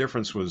 The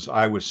difference was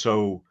I was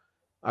so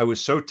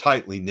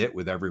tightly knit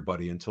with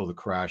everybody until the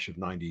crash of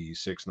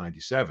 96,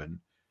 97,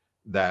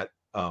 that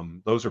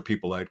those are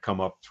people I'd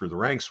come up through the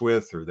ranks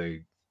with, or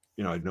they,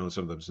 I'd known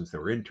some of them since they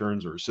were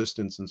interns or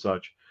assistants and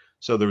such.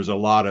 So there was a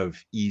lot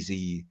of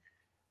easy,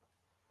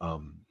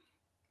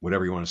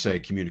 whatever you want to say,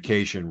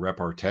 communication,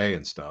 repartee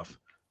and stuff.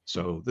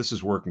 So this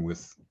is working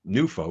with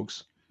new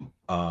folks,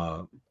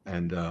 but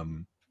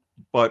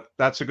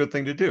that's a good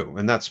thing to do.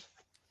 And that's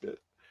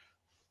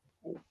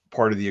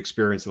part of the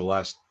experience of the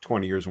last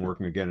 20 years when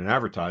working again in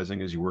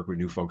advertising, is you work with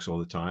new folks all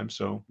the time.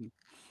 So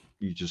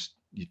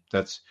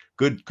that's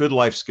good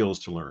life skills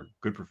to learn,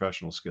 good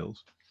professional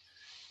skills.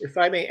 If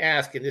I may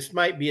ask, and this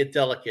might be a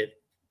delicate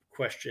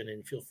question,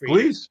 and feel free.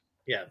 Please.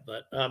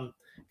 But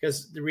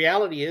because the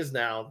reality is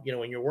now,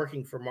 when you're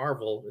working for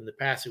Marvel, in the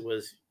past it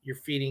was you're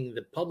feeding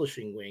the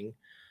publishing wing,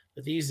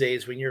 but these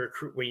days when you're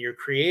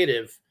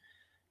creative,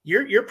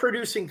 you're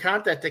producing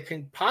content that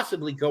can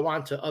possibly go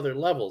on to other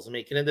levels. I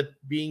mean, it can end up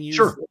being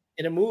used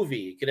in a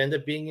movie. It could end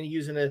up being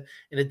used in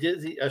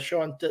a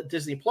show on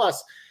Disney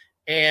Plus.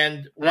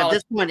 And at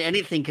this point,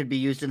 anything could be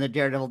used in the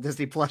Daredevil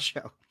Disney Plus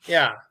show.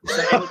 Yeah,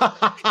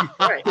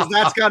 right. Because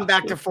that's gone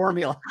back to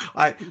formula.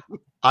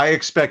 I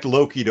expect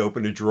Loki to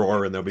open a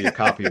drawer and there'll be a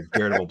copy of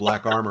Daredevil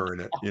Black Armor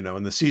in it,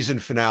 in the season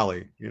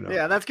finale.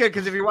 Yeah, that's good,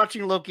 because if you're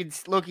watching Loki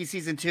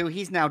season 2,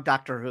 he's now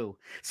Doctor Who.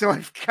 So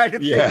I've kind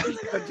of just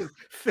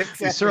fix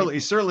that.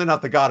 He's certainly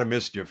not the god of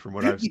mischief from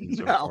what I've seen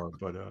so far.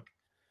 But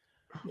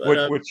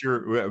what's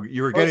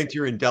you were getting to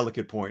your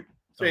indelicate point.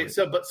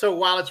 So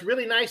while it's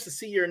really nice to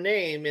see your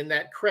name in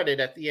that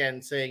credit at the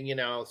end saying,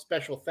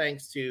 special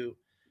thanks to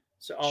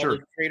all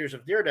the creators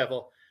of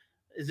Daredevil,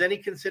 is any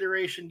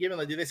consideration given?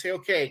 Like, do they say,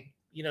 okay,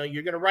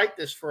 you're going to write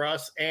this for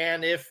us,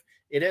 and if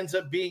it ends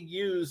up being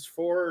used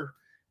for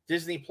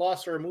Disney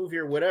Plus or a movie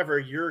or whatever,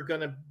 you're going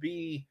to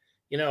be,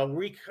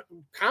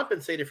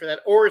 compensated for that?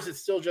 Or is it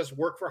still just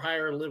work for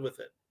hire and live with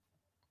it?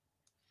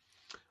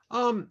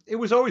 It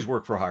was always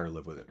work for hire,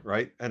 live with it.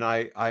 Right. And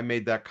I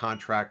made that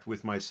contract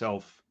with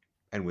myself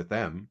and with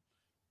them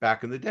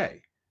back in the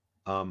day.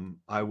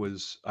 I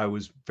was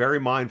very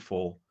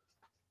mindful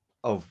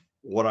of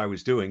what I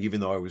was doing, even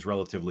though I was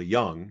relatively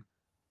young.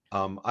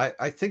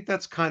 I think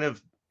that's kind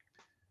of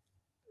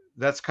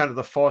the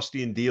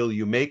Faustian deal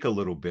you make a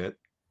little bit.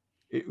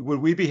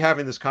 Would we be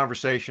having this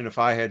conversation if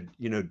I had,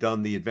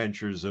 done the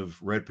adventures of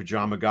Red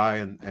Pajama Guy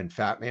and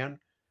Fat Man?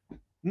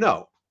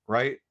 No,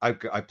 right? I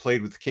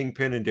played with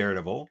Kingpin and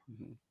Daredevil,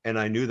 and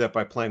I knew that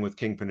by playing with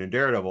Kingpin and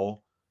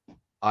Daredevil,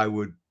 I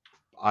would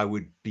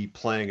be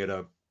playing at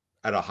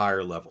a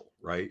higher level,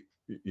 right?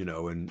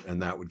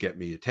 And that would get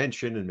me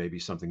attention, and maybe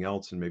something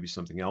else,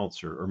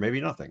 or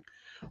maybe nothing,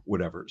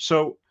 whatever.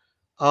 So,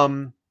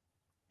 I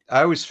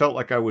always felt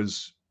like I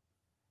was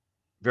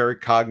very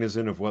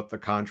cognizant of what the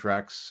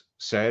contracts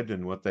said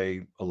and what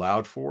they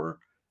allowed for.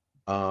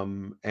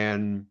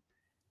 And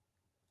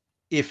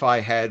if I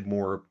had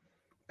more,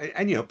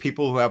 and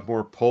people who have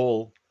more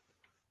pull,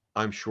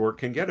 I'm sure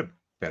can get a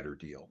better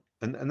deal.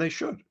 And they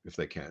should, if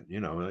they can.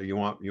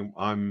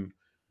 I'm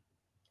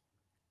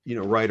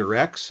writer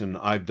X, and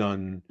I've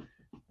done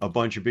a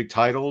bunch of big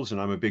titles, and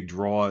I'm a big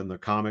draw in the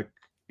comic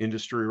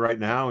industry right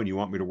now, and you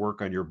want me to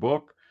work on your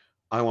book,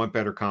 I want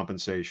better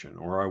compensation,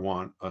 or I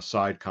want a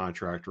side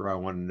contract, or I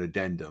want an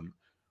addendum,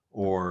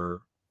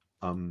 or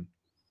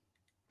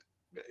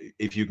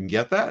if you can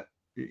get that,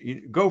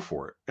 go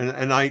for it.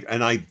 And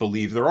I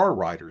believe there are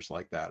writers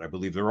like that. I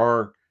believe there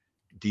are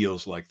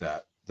deals like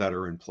that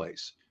are in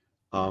place.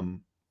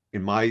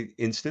 In my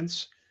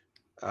instance,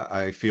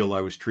 I feel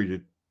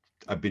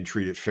I've been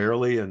treated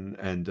fairly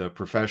and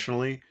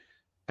professionally.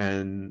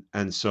 And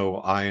so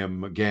I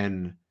am,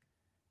 again,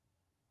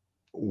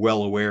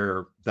 well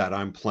aware that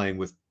I'm playing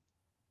with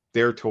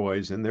their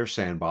toys in their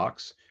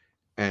sandbox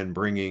and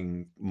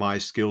bringing my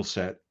skill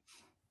set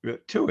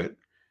to it,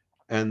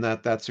 and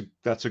that's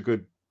a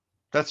good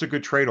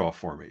trade-off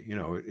for me.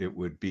 It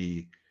would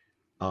be,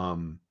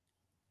 um,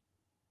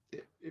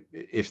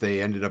 if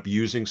they ended up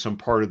using some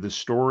part of the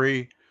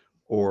story,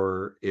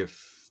 or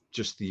if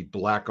just the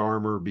black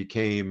armor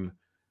became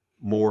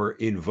more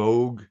in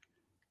vogue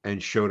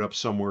and showed up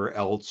somewhere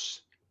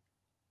else,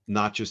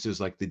 not just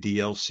as like the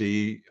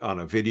DLC on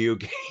a video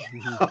game,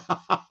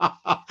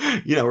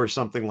 or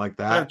something like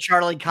that.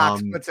 Charlie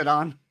Cox puts it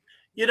on.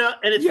 And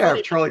it's yeah, funny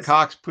if Charlie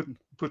because, Cox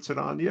puts it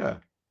on, yeah.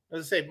 I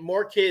was gonna say,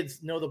 more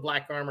kids know the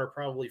black armor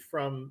probably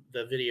from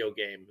the video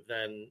game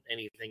than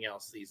anything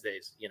else these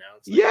days.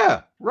 It's like,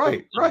 Yeah,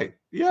 right.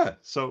 Yeah.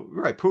 So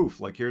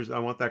poof, like I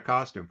want that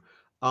costume.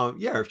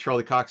 Yeah, if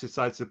Charlie Cox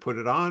decides to put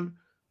it on,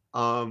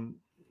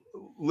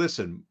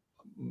 listen,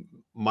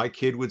 my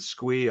kid would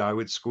squee, I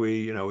would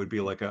squee, it would be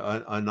like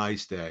a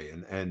nice day.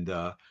 And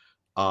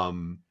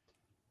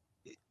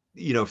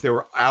if they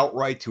were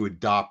outright to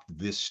adopt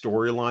this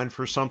storyline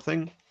for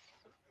something,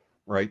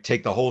 right?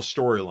 Take the whole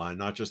storyline,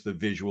 not just the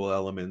visual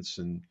elements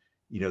and,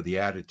 the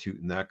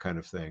attitude and that kind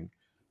of thing.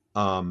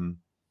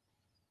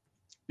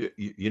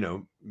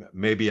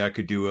 Maybe I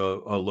could do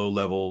a low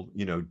level,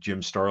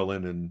 Jim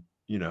Starlin and,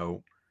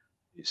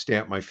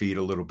 stamp my feet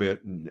a little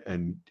bit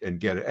and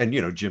get it.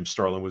 And, Jim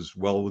Starlin was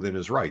well within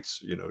his rights,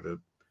 to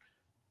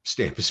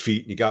stamp his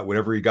feet, and he got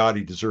whatever he got,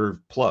 he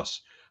deserved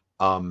plus.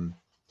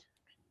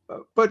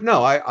 But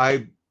no,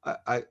 I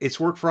it's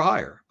work for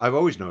hire. I've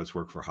always known it's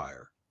work for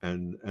hire.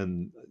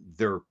 And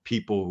there are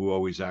people who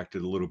always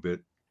acted a little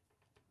bit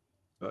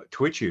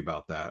twitchy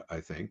about that, I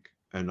think,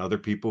 and other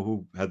people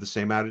who had the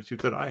same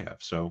attitude that I have.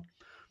 So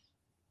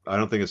I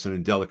don't think it's an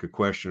indelicate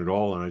question at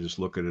all. And I just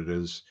look at it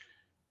as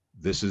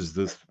this is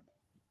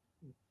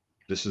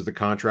the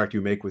contract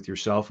you make with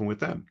yourself and with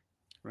them.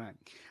 Right.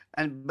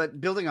 But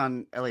building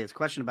on Elliot's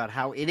question about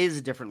how it is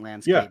a different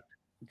landscape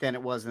than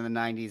it was in the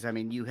 90s. I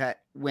mean, you had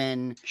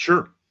when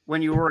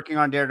you were working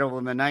on Daredevil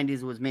in the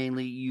 90s, it was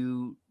mainly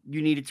you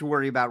needed to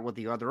worry about what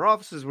the other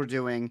offices were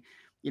doing.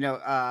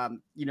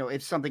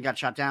 If something got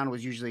shot down, it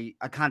was usually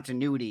a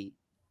continuity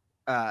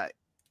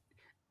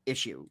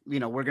issue.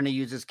 We're going to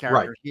use this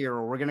character here,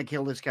 or we're going to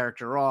kill this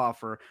character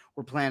off, or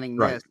we're planning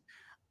this.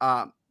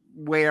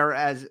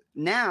 Whereas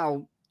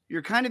now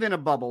you're kind of in a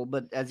bubble,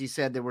 but as you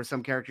said, there were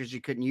some characters you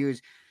couldn't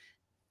use.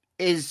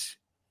 Is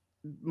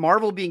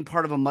Marvel being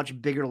part of a much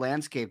bigger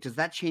landscape, does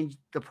that change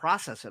the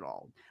process at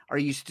all? Are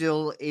you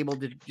still able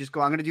to just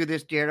go, I'm going to do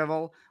this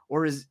Daredevil,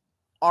 or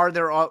are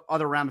there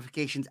other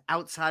ramifications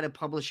outside of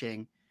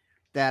publishing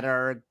that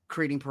are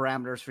creating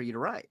parameters for you to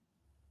write?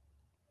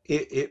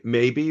 It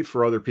may be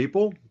for other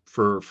people.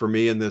 For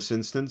me in this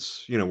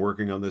instance,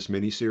 working on this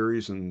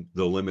miniseries and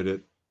the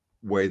limited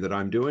way that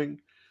I'm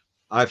doing,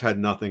 I've had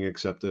nothing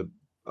except a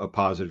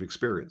positive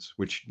experience,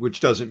 which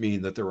doesn't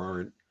mean that there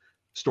aren't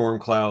storm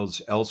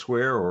clouds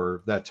elsewhere,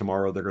 or that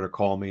tomorrow they're going to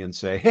call me and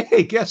say,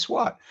 hey, guess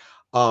what?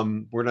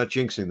 We're not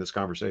jinxing this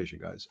conversation,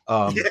 guys.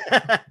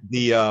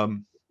 Yeah,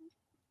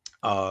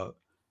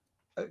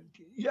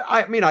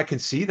 I mean, I can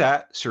see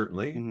that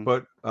certainly,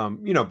 but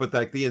but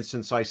like the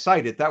instance I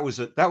cited, that was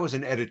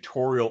an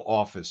editorial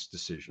office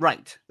decision,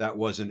 right? That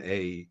wasn't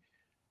it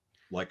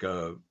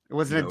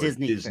wasn't a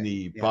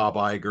Disney Bob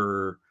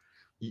Iger,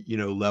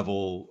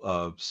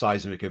 level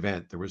seismic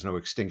event. There was no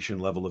extinction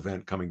level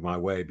event coming my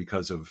way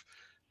because of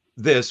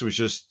this. It was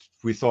just,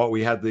 we thought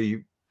we had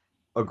the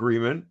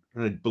agreement,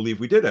 and I believe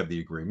we did have the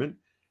agreement.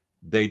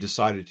 They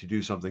decided to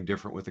do something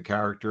different with the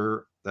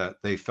character that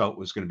they felt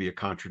was going to be a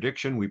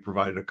contradiction. We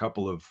provided a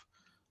couple of,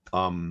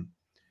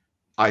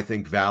 I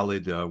think,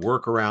 valid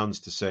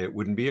workarounds to say it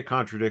wouldn't be a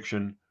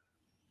contradiction.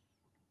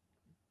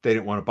 They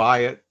didn't want to buy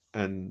it.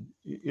 And,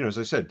 as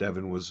I said,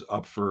 Devin was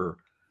up for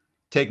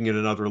taking it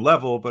another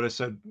level, but I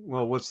said,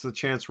 well, what's the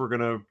chance we're going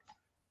to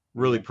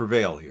really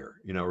prevail here?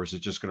 Or is it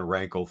just going to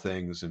rankle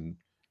things? And,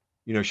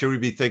 should we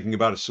be thinking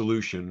about a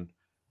solution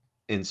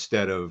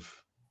instead of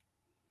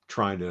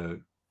trying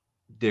to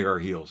dig our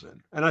heels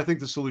in? And I think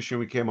the solution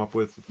we came up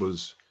with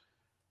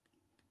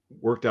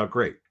worked out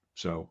great.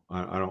 So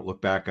I don't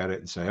look back at it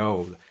and say,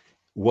 oh,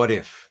 what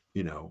if,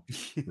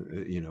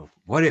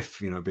 what if,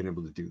 been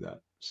able to do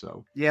that.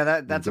 So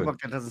yeah, that's a book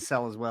that doesn't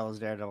sell as well as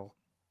Daredevil.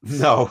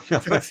 No,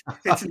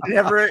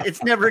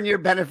 it's never in your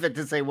benefit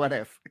to say what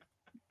if.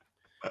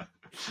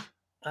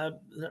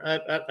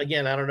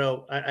 Again, I don't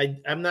know.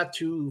 I'm not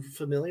too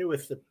familiar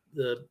with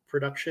the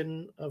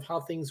production of how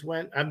things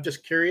went. I'm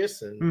just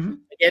curious, and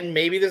again,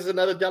 maybe this is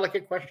another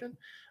delicate question.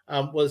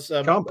 Come,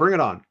 bring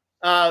it on.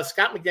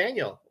 Scott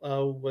McDaniel,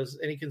 was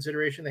any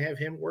consideration to have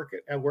him work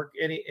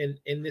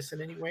in this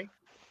in any way?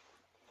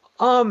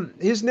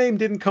 His name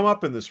didn't come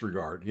up in this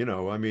regard.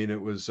 I mean,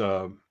 it was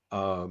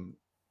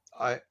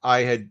I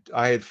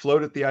had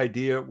floated the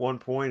idea at one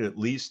point, at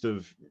least,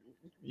 of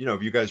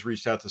if you guys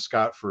reached out to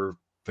Scott for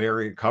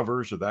variant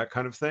covers or that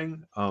kind of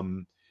thing.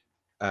 But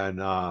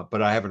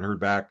I haven't heard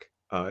back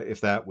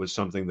if that was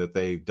something that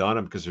they've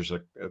done, because there's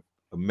a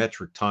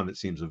metric ton, it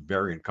seems, of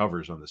variant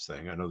covers on this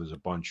thing. I know there's a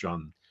bunch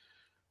on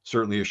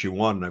certainly issue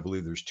 1, and I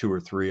believe there's 2 or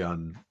 3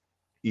 on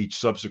each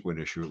subsequent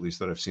issue, at least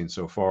that I've seen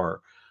so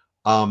far.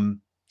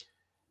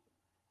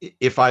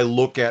 If I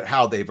look at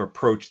how they've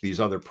approached these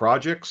other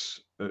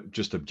projects,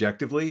 just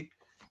objectively,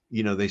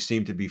 they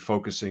seem to be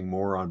focusing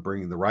more on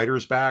bringing the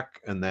writers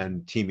back and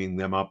then teaming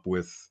them up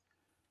with,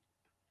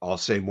 I'll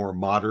say, more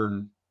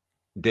modern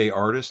day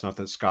artists. Not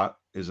that Scott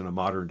isn't a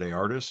modern day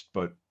artist,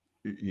 but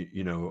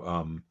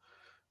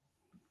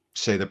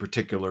say the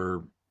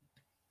particular,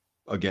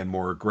 again,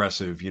 more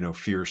aggressive,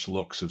 fierce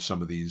looks of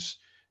some of these,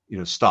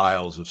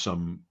 styles of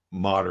some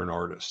modern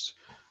artists.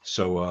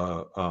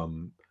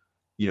 So,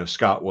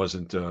 Scott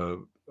wasn't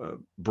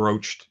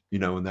broached,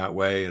 in that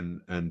way,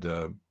 and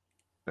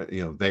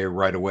they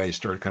right away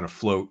started kind of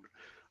float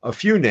a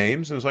few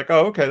names, and it was like,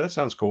 oh, okay, that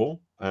sounds cool,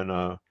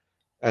 and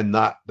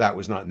that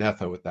was not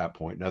Netho at that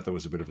point. Netho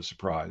was a bit of a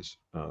surprise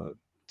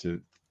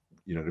to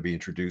be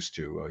introduced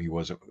to. He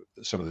wasn't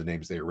some of the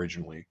names they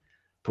originally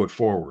put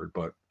forward,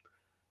 but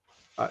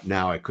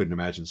now I couldn't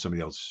imagine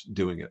somebody else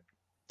doing it.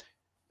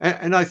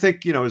 And I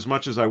think, as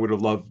much as I would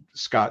have loved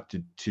Scott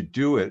to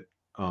do it,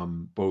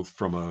 both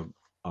from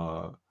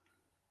a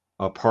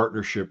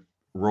partnership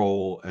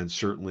role and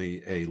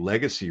certainly a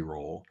legacy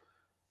role,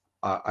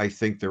 I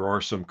think there are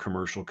some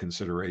commercial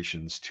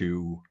considerations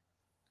to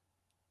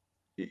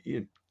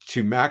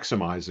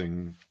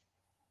maximizing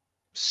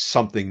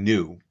something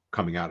new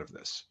coming out of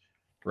this,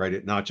 right?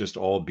 It not just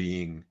all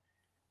being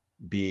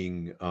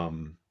the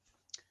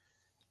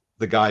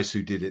guys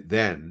who did it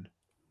then.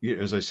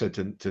 As I said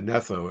to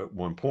Netho at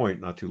one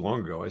point not too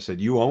long ago, I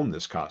said, you own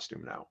this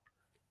costume now.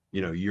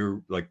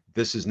 You're like,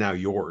 this is now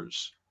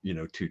yours,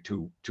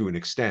 to an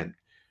extent.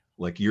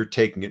 Like, you're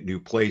taking it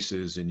new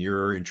places and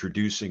you're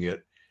introducing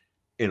it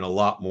in a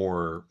lot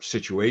more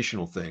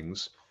situational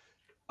things.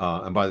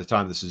 And by the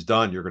time this is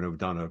done, you're going to have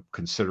done a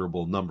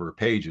considerable number of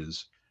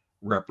pages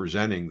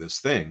representing this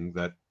thing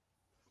that,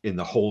 in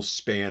the whole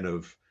span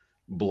of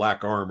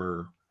Black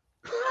Armor,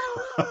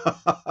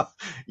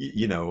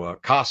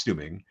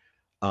 costuming,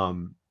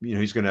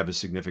 he's going to have a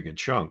significant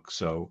chunk.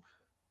 So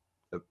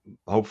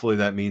hopefully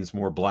that means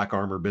more Black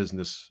Armor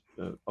business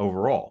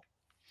overall.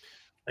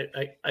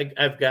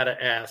 I've got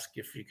to ask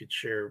if you could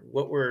share,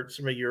 what were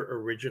some of your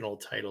original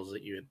titles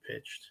that you had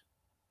pitched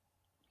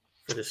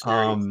for this series?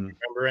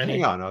 Remember any?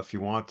 Hang on, if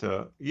you want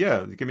to,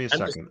 give me a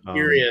second. I'm just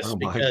curious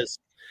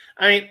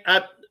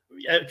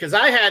because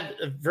I had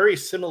a very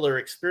similar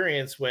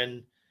experience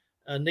when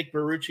Nick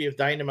Barucci of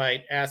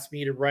Dynamite asked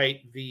me to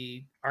write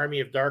the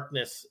Army of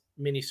Darkness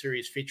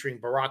miniseries featuring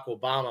Barack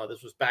Obama.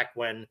 This was back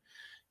when,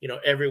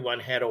 everyone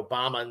had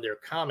Obama in their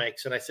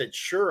comics. And I said,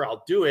 sure,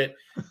 I'll do it.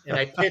 And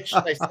I pitched,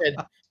 I said,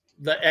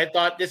 I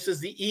thought this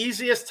is the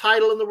easiest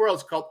title in the world.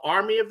 It's called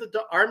Army of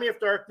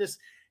Darkness.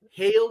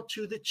 Hail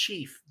to the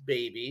chief,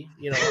 baby.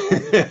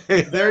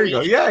 There you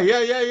go.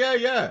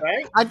 Yeah.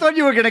 Right? I thought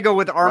you were going to go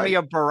with Army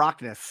of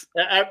Barackness.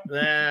 That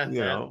would have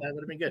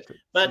been good.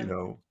 But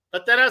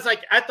then I was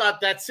like, I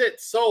thought that's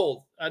it,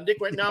 sold. Nick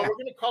went, no, we're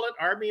going to call it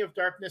Army of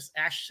Darkness.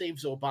 Ash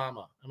saves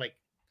Obama. I'm like,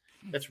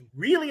 that's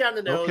really on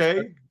the nose.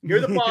 Okay, you're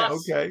the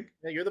boss. Okay,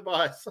 yeah, you're the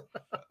boss.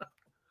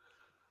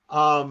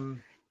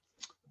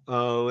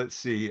 Let's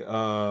see.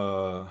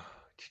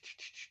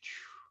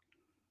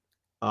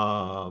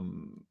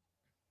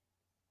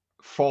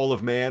 Fall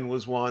of Man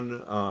was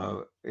one.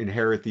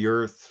 Inherit the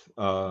Earth.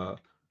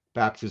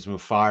 Baptism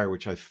of Fire,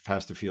 which I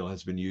have to feel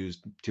has been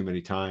used too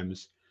many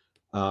times.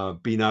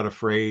 Be Not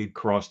Afraid,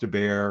 Cross to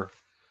Bear,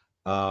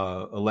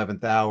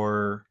 11th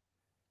Hour,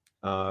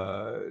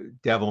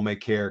 Devil May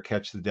Care,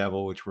 Catch the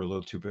Devil, which were a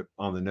little too bit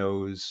on the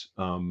nose,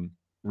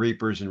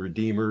 Reapers and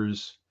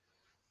Redeemers,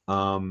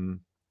 The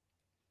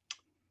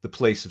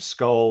Place of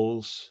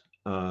Skulls,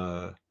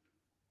 Down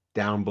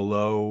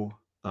Below,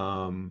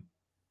 and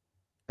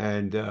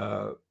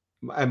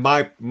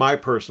my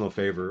personal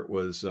favorite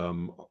was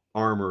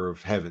Armor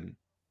of Heaven,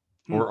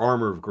 or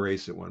Armor of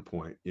Grace at one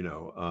point,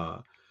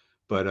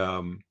 but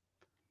I'm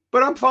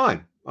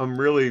fine. I'm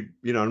really,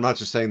 I'm not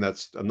saying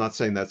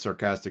that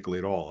sarcastically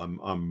at all.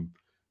 I'm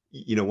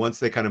once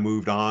they kind of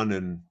moved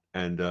on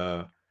and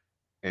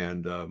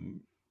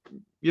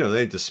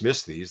they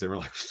dismissed these. They were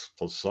like,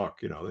 they'll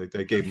suck.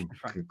 They gave them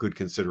good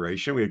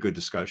consideration. We had good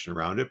discussion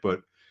around it,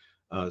 but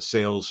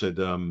sales had,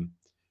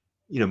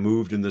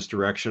 moved in this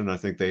direction. I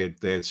think they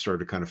had started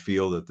to kind of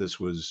feel that this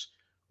was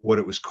what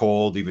it was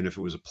called, even if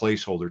it was a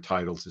placeholder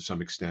title to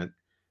some extent,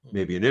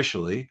 maybe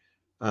initially.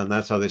 And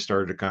that's how they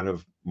started to kind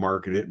of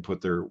market it and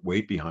put their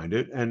weight behind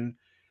it. And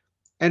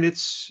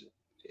it's,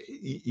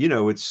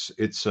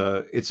 it's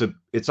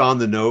on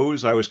the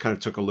nose. I always kind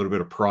of took a little bit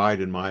of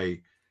pride in my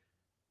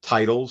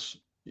titles.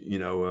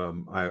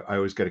 I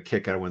always got a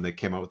kick out of when they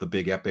came out with the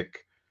big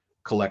epic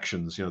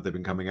collections, they've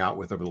been coming out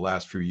with over the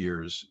last few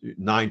years.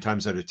 9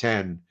 times out of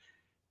 10,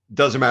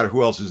 doesn't matter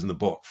who else is in the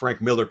book.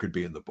 Frank Miller could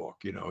be in the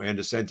book,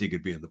 Andy Senti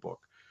could be in the book.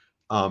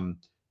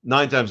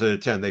 9 times out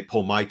of 10, they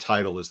pull my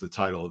title as the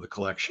title of the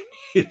collection.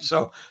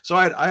 So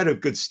I had a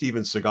good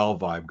Steven Seagal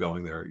vibe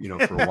going there,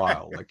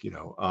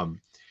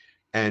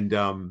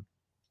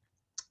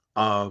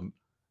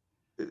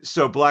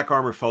 so Black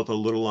Armor felt a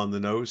little on the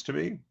nose to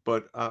me,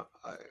 but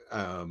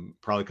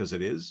probably because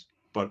it is.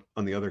 But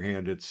on the other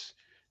hand, it's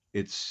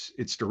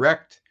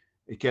direct.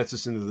 It gets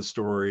us into the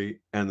story,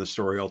 and the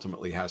story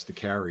ultimately has to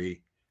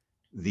carry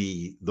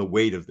the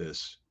weight of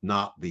this,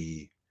 not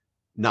the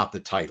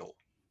title.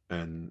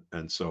 And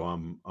so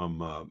I'm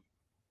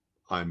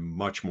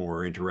much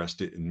more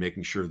interested in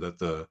making sure that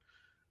the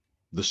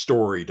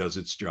story does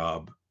its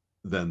job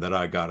than that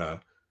I got a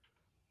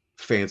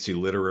fancy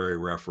literary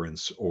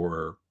reference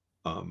or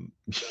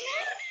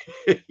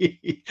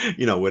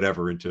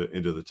whatever into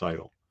the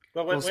title.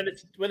 But when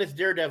it's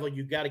Daredevil,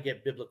 you got to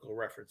get biblical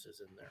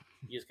references in there.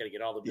 You just got to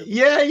get all the biblical.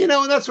 Yeah,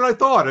 and that's what I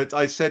thought.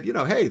 I said,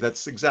 hey,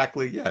 that's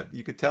exactly, yeah,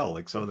 you could tell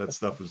like some of that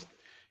stuff is,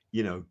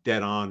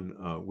 dead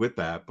on with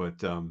that.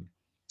 But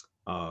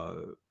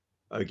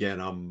again,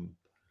 I'm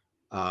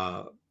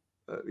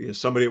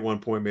somebody at one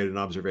point made an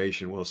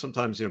observation. Well,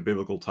 sometimes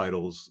biblical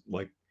titles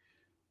like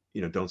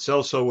don't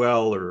sell so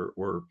well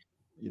or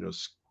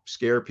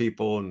scare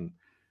people. And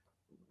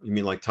you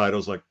mean like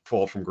titles like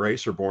Fall from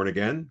Grace or Born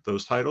Again?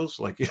 Those titles,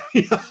 like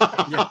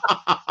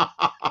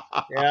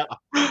Yeah.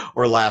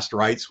 or Last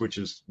Rites, which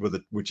is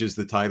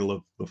the title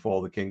of the Fall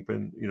of the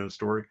Kingpin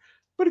story.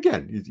 But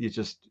again,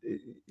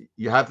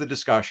 you have the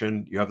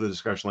discussion. You have the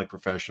discussion like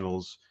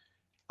professionals.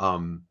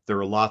 There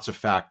are lots of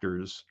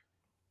factors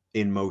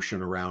in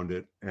motion around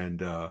it,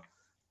 and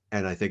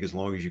I think as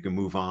long as you can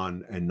move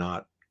on and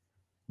not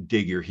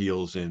dig your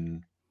heels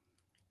in,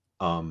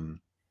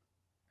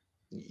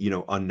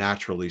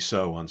 unnaturally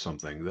so on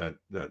something that,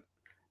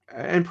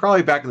 and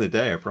probably back in the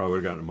day, I probably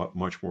would have gotten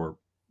much more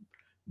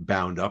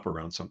bound up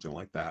around something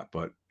like that.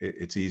 But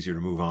it's easier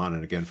to move on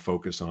and again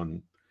focus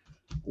on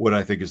what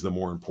I think is the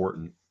more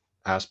important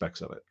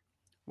aspects of it.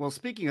 Well,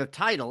 speaking of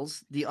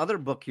titles, the other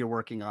book you're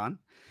working on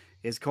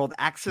is called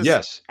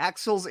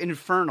Axel's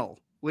Infernal,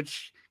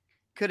 which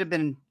could have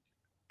been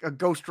a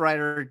Ghost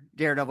Rider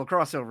Daredevil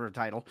crossover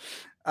title.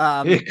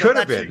 It could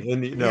have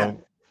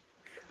been,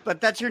 but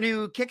that's your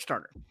new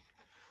Kickstarter.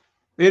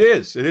 It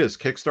is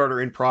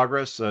Kickstarter in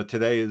progress.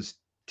 Today is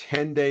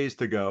 10 days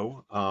to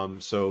go.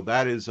 So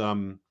that is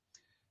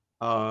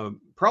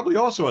probably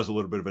also has a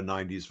little bit of a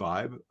 90s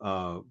vibe,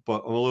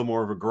 but a little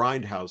more of a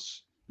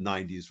grindhouse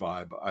 90s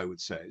vibe, I would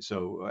say.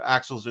 So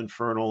Axel's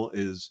Infernal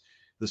is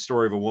the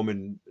story of a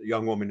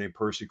young woman named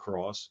Percy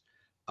Cross,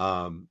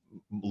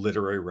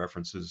 literary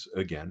references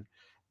again.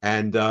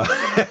 And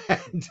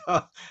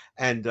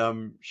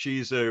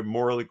she's a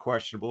morally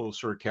questionable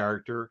sort of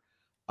character,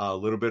 a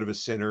little bit of a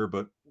sinner,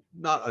 but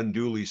not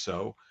unduly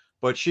so.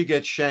 But she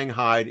gets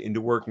shanghaied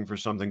into working for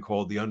something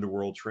called the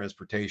Underworld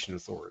Transportation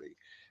Authority.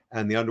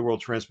 And the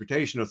Underworld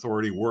Transportation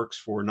Authority works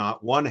for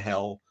not one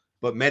hell,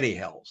 but many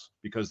hells,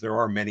 because there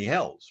are many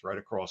hells right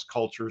across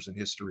cultures and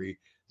history.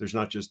 There's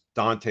not just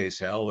Dante's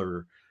hell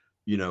or,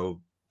 the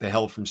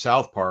hell from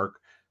South Park.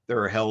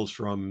 There are hells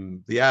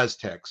from the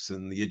Aztecs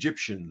and the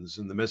Egyptians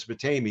and the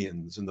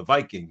Mesopotamians and the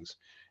Vikings.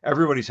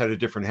 Everybody's had a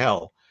different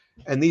hell.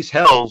 And these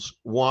hells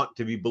want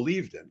to be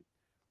believed in.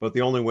 But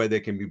the only way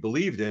they can be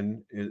believed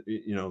in,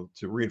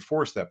 to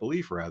reinforce that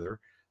belief, rather,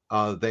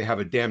 they have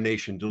a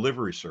damnation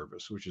delivery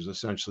service, which is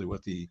essentially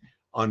what the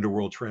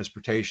Underworld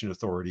Transportation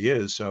Authority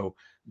is. So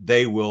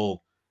they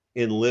will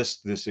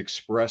enlist this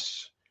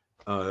express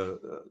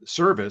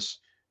service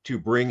to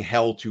bring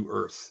hell to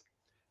Earth.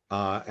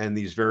 And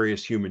these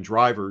various human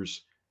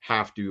drivers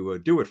have to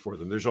do it for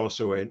them. There's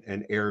also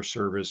an air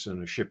service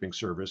and a shipping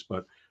service,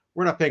 but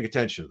we're not paying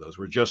attention to those.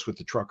 We're just with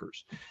the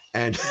truckers.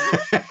 And,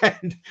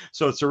 and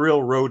so it's a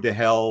real road to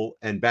hell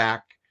and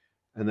back,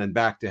 and then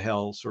back to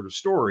hell sort of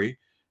story.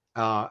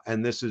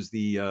 And this is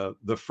the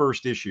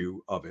first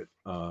issue of it.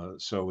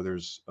 So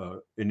there's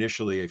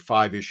initially a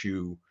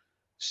 5-issue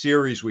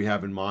series we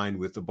have in mind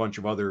with a bunch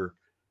of other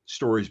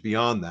stories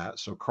beyond that.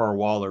 So Carl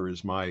Waller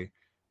is my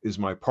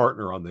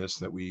partner on this,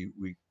 that we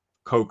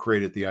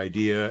co-created the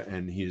idea,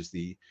 and he is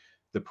the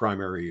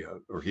primary,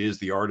 or he is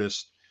the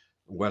artist.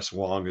 Wes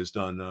Wong has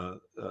done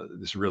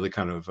this really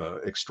kind of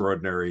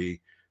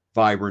extraordinary,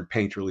 vibrant,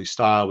 painterly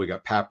style. We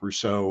got Pat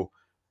Brousseau,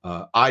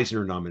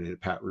 Eisner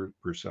nominated Pat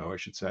Brousseau, I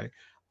should say,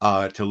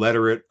 to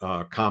letter it.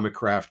 Comic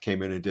Craft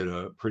came in and did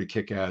a pretty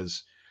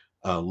kick-ass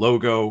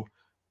logo.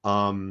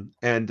 As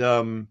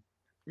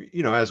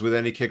with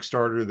any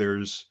Kickstarter,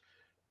 there's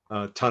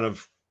a ton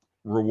of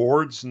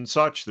rewards and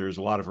such. There's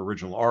a lot of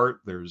original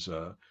art. There's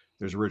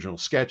original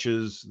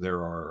sketches. There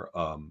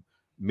are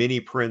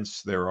mini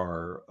prints. There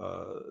are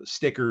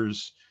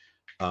stickers.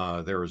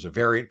 There is a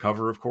variant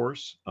cover, of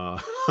course. We're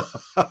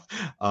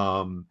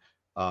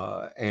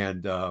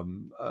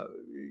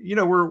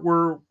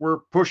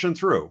pushing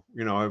through.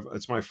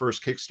 It's my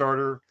first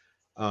Kickstarter.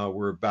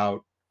 We're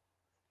about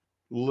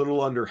a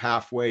little under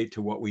halfway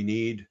to what we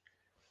need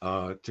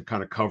to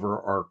kind of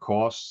cover our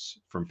costs,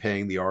 from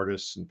paying the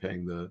artists and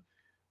paying the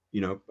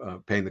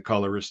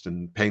colorist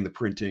and paying the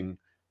printing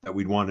that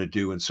we'd want to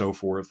do and so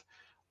forth.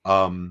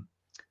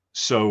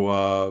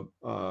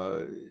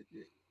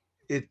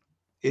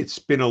 It's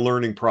been a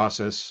learning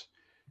process.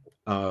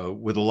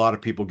 with a lot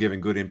of people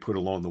giving good input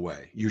along the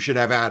way. You should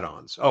have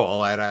add-ons. Oh,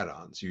 I'll add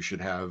add-ons. You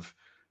should have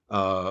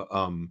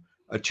a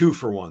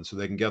 2-for-1 so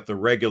they can get the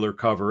regular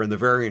cover and the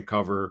variant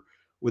cover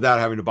without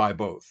having to buy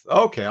both.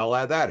 Okay, I'll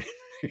add that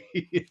in.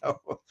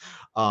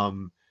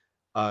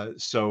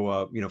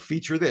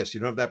 Feature this. You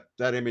don't have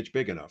that image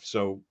big enough.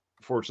 So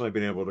fortunately, I've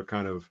been able to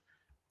kind of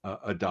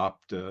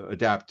adapt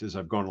as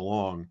I've gone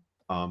along.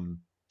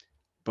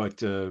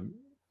 But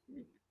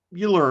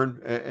you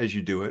learn as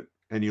you do it,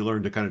 and you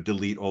learn to kind of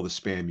delete all the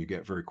spam you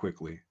get very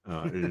quickly.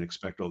 I didn't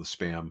expect all the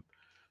spam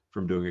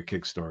from doing a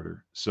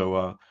Kickstarter.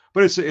 So,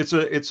 but it's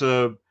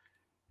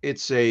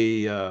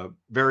a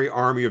very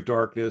Army of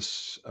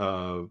Darkness,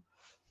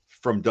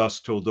 from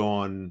dusk till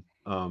dawn,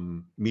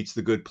 meets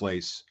the Good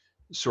Place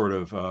sort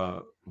of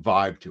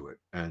vibe to it,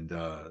 and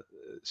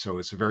so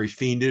it's very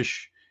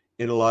fiendish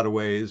in a lot of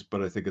ways,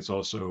 but I think it's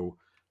also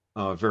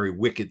very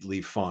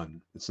wickedly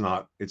fun. It's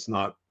not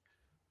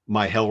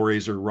my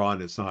Hellraiser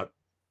run. It's not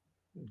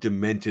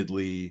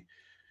dementedly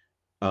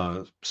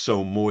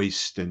so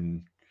moist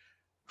and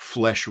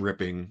flesh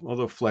ripping,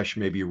 although flesh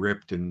may be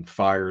ripped and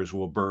fires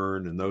will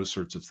burn and those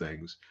sorts of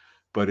things.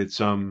 But it's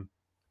something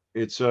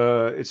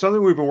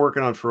we've been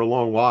working on for a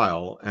long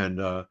while,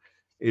 and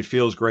it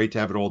feels great to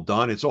have it all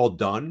done. It's all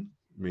done.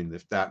 I mean,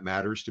 if that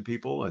matters to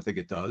people, I think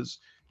it does.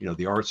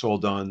 The art's all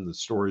done, the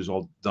story's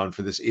all done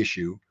for this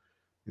issue.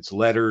 It's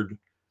lettered.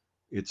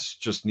 It's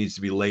just needs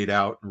to be laid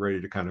out and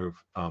ready to kind of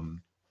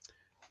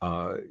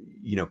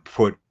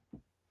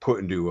put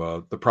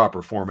into the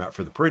proper format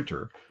for the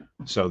printer.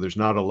 So there's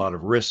not a lot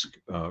of risk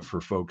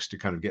for folks to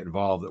kind of get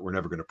involved that we're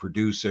never going to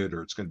produce it,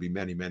 or it's going to be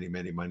many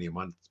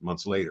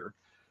months later.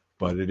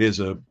 But it is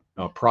a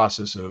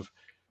process of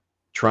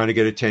trying to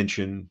get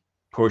attention,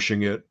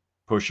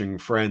 pushing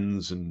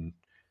friends and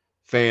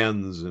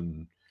fans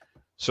and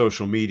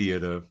social media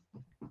to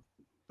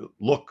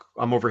look,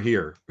 I'm over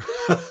here.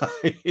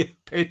 Pay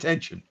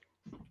attention.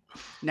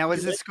 Now,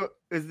 is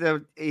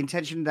the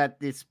intention that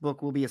this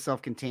book will be a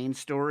self-contained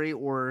story,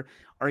 or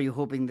are you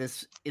hoping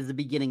this is the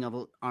beginning of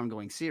an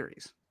ongoing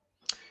series?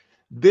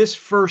 This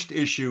first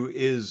issue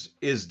is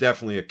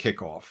definitely a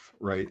kickoff,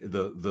 right?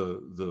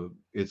 It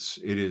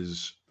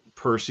is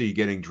Percy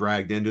getting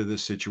dragged into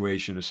this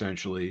situation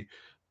essentially,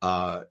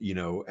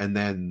 and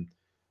then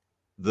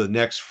the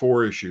next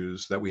 4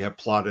 issues that we have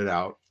plotted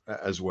out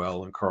as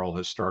well, and Carl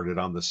has started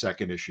on the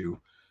second issue,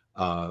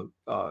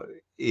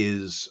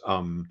 is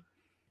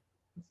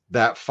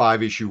that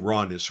 5-issue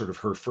run is sort of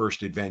her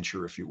first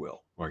adventure, if you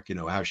will. Like,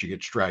 how she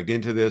gets dragged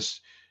into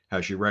this,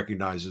 how she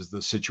recognizes the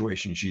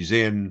situation she's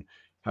in,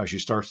 how she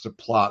starts to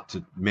plot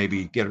to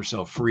maybe get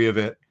herself free of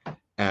it,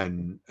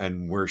 and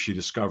where she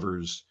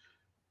discovers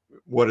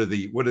what are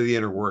the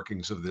inner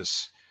workings of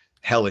this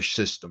hellish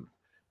system.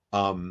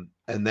 And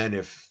then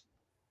if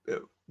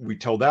we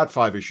tell that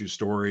 5-issue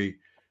story,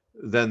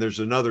 then there's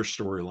another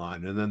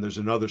storyline, and then there's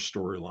another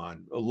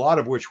storyline, a lot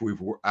of which we've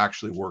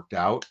actually worked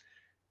out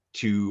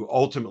to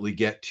ultimately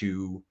get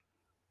to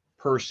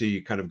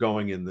Percy kind of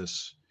going in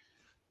this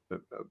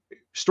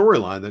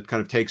storyline that kind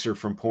of takes her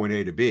from point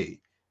A to B.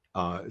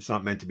 It's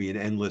not meant to be an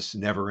endless,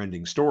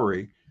 never-ending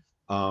story,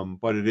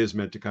 but it is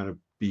meant to kind of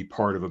be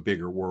part of a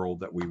bigger world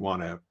that we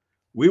want to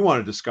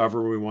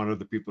discover. We want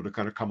other people to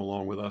kind of come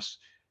along with us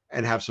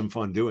and have some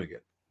fun doing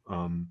it.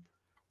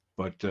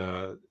 But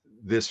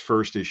this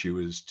first issue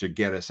is to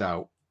get us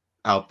out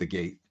the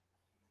gate.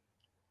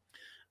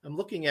 I'm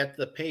looking at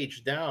the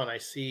page down. I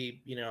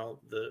see,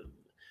 the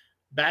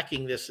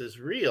backing this is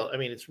real. I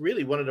mean, it's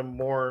really one of the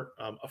more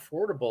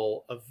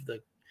affordable of the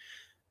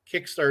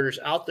Kickstarters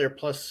out there.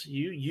 Plus,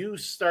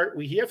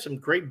 we have some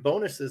great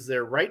bonuses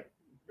there, right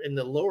in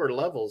the lower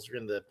levels.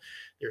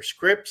 There's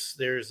scripts,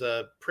 there's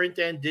print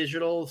and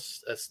digital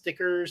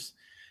stickers,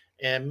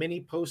 and mini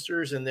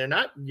posters, and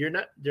you're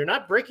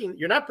not breaking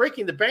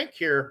the bank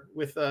here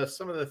with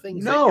some of the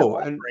things. No,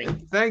 and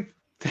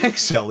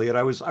thanks, Elliot.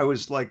 I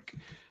was like,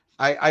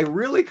 I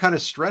really kind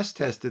of stress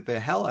tested the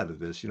hell out of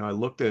this. I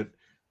looked at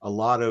a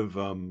lot of,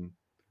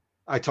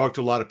 I talked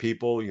to a lot of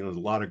people, a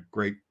lot of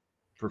great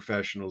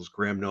professionals.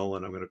 Graham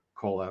Nolan, I'm going to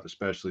call out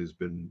especially, has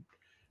been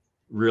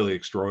really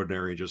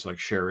extraordinary, just like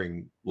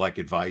sharing like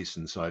advice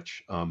and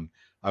such. I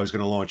was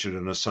going to launch it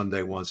on a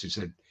Sunday once. He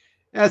said,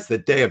 that's the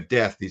day of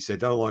death. He said,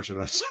 don't launch it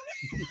on a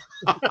Sunday.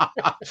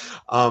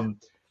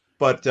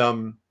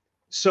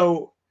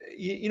 So,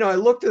 I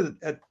looked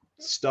at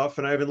stuff,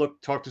 and I even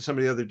talked to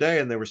somebody the other day,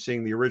 and they were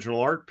seeing the original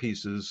art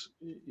pieces,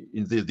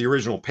 the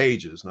original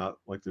pages, not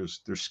like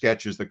there's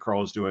sketches that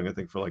Carl's doing, I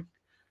think for like,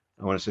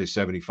 I want to say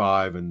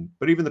 75,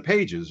 but even the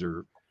pages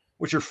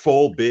which are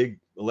full, big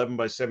 11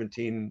 by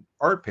 17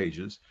 art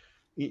pages.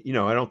 I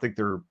don't think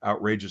they're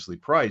outrageously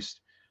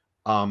priced.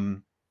 But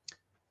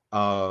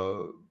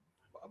I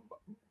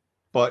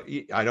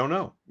don't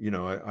know.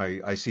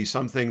 I see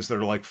some things that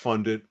are like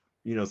funded,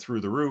 through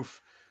the roof,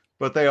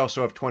 but they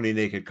also have 20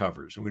 naked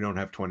covers, and we don't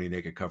have 20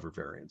 naked cover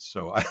variants.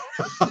 So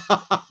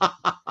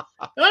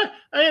look,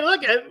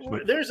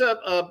 there's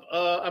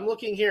I'm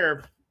looking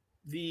here,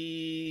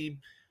 the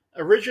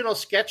original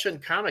sketch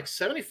and comics,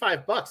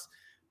 $75.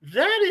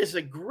 That is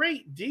a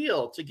great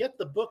deal to get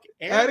the book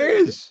and That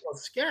is a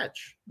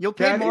sketch. You'll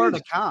pay that more at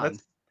is- a con.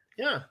 that's-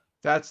 Yeah.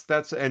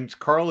 That's and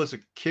Carl is a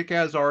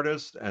kick-ass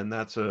artist, and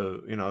that's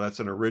that's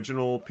an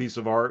original piece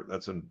of art.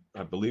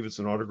 I believe it's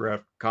an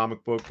autographed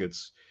comic book.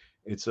 It's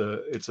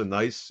a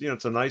nice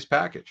it's a nice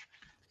package,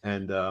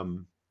 and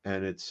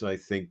it's I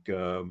think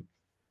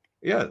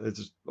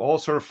it's all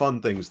sort of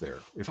fun things there.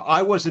 If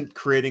I wasn't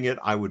creating it,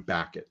 I would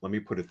back it. Let me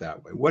put it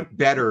that way. What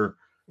better,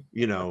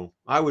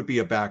 I would be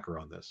a backer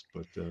on this,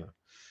 but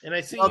And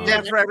I see. Well,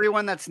 Dan, for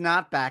everyone that's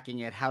not backing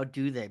it, how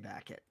do they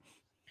back it?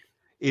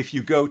 if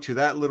you go to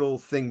that little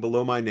thing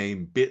below my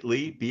name,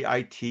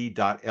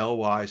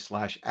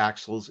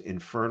 bit.ly/Axel's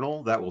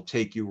Infernal, that will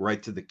take you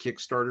right to the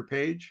Kickstarter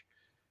page.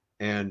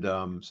 And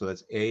so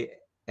that's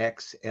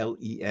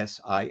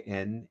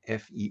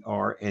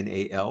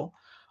AXLESINFERNAL.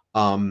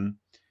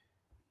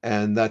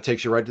 And that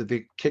takes you right to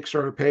the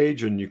Kickstarter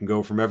page, and you can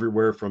go from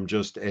everywhere from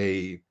just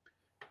a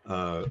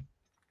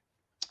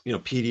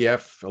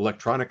PDF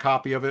electronic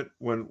copy of it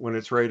when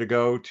it's ready to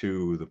go,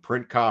 to the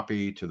print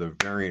copy, to the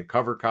variant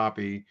cover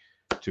copy,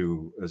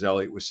 to, as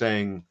Elliott was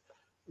saying,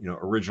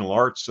 original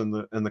arts in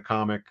the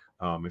comic.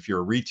 If you're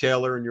a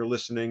retailer and you're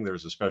listening,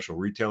 there's a special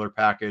retailer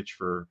package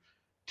for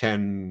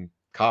 10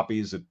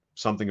 copies at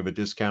something of a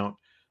discount.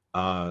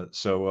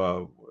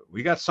 So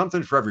we got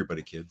something for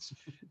everybody, kids.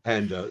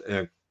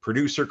 And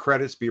producer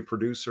credits, be a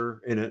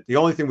producer in it. The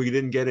only thing we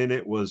didn't get in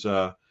it was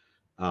I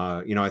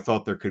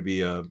thought there could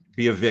be a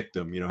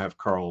victim, have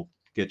Carl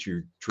get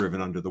you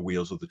driven under the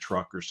wheels of the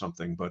truck or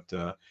something, but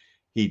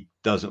he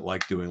doesn't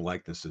like doing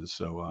likenesses,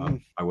 so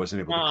I wasn't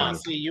able to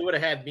see, you would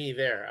have had me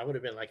there. I would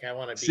have been like, I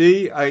want to be.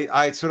 See,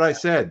 I that's what I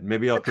said.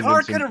 Maybe I'll The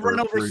car convince him could have run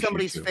for over issue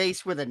somebody's 2.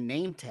 face with a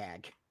name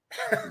tag.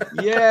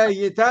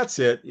 Yeah, that's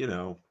it,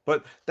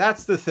 But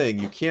that's the thing.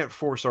 You can't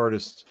force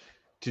artists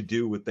to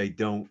do what they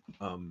don't,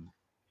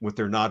 what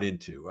they're not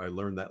into. I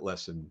learned that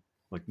lesson.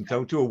 Like,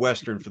 don't do a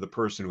Western for the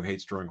person who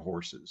hates drawing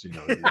horses. You're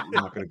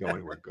not going to go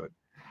anywhere good.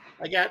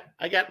 I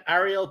got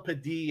Ariel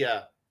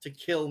Padilla to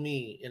kill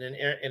me in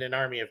an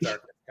Army of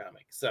Darkness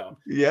comic. So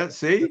yeah,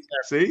 see.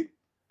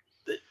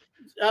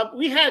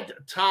 We had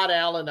Todd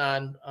Allen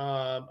on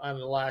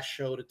the last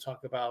show to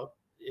talk about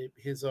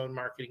his own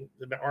marketing,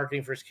 the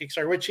marketing for his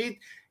Kickstarter, which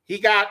he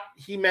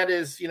met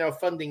his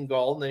funding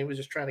goal, and then he was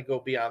just trying to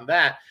go beyond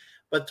that.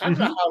 But talk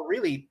about how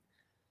really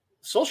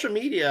social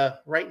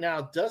media right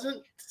now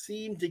doesn't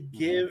seem to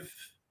give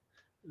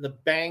the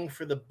bang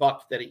for the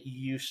buck that it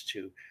used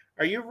to.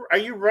 Are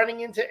you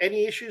running into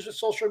any issues with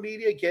social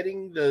media,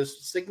 getting the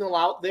signal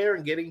out there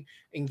and getting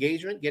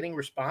engagement, getting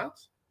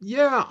response?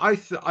 Yeah, I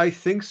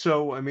think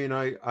so. I mean,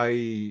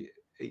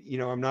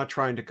 I'm not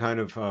trying to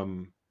kind of,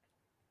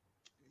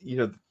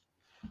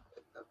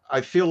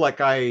 I feel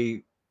like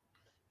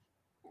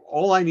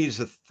all I need is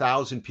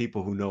 1,000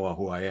 people who know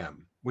who I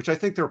am, which I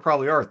think there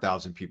probably are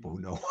 1,000 people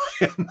who know who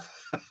I am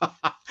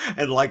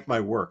and like my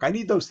work. I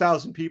need those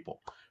 1,000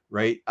 people,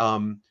 right?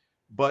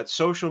 But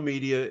social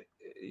media,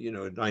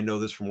 I know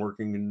this from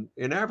working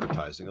in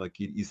advertising. Like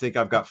you think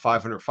I've got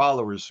 500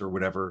 followers or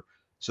whatever,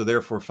 so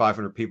therefore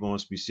 500 people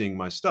must be seeing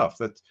my stuff.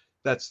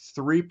 That's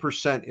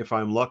 3%, if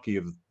I'm lucky,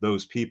 of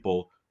those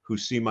people who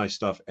see my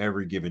stuff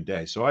every given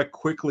day. So I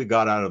quickly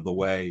got out of the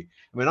way.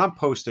 I mean, I'm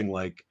posting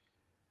like,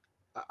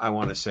 I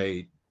want to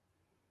say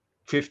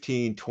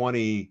 15,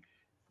 20,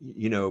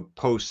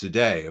 posts a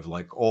day of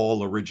like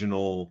all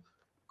original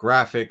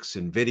graphics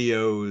and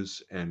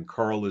videos, and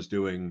Carl is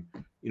doing,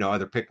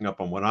 either picking up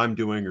on what I'm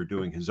doing or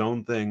doing his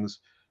own things.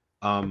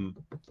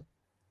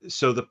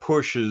 So the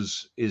push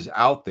is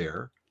out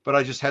there, but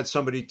I just had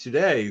somebody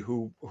today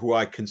who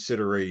I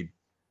consider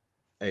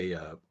a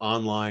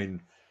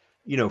online,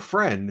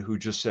 friend, who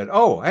just said,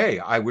 "Oh, hey,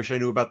 I wish I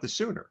knew about this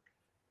sooner."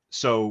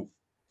 So,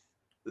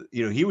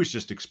 he was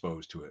just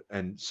exposed to it.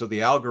 And so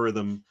the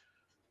algorithm,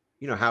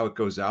 how it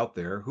goes out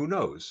there, who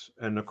knows?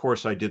 And of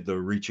course I did the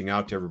reaching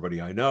out to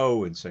everybody I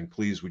know and saying,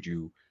 please, would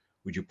you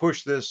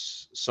push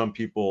this? Some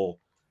people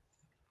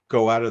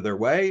go out of their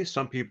way.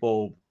 Some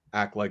people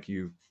act like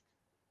you've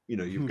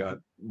got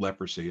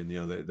leprosy, and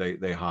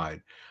they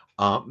hide.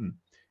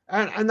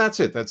 And that's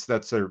it. That's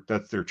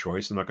their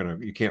choice.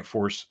 You can't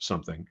force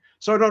something.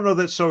 So I don't know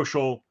that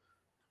social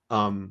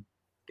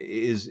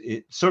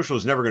social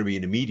is never going to be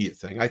an immediate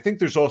thing. I think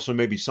there's also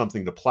maybe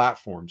something to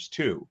platforms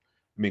too.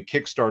 I mean,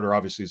 Kickstarter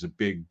obviously is a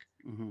big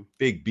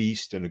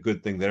beast and a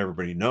good thing that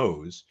everybody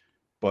knows,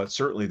 but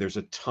certainly there's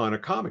a ton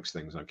of comics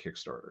things on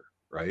Kickstarter,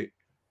 right?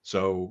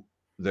 So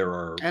there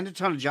are, and a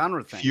ton of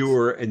genre things.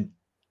 Fewer, and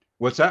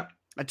what's that?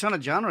 A ton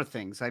of genre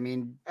things. I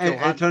mean, and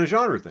a ton of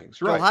genre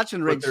things, right? Joel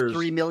Hodgson raised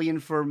 $3 million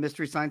for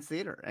Mystery Science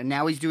Theater, and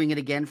now he's doing it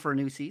again for a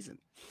new season.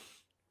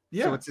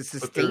 Yeah, so it's a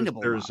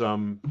sustainable.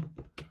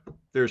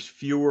 There's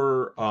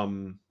fewer,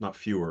 not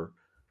fewer,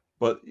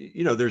 but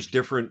there's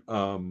different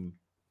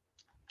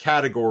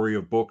category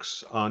of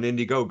books on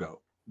Indiegogo.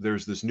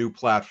 There's this new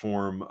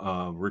platform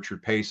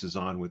Richard Pace is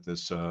on with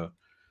this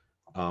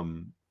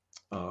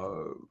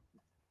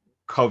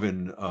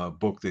Coven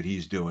book that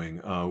he's doing,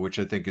 which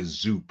I think is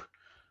Zoop.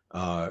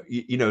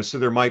 So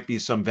there might be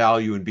some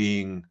value in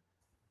being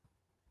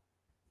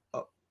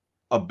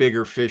a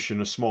bigger fish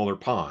in a smaller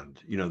pond.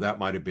 That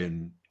might have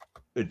been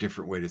a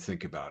different way to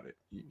think about it.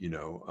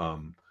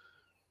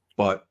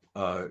 But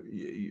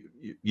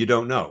you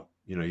don't know.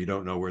 You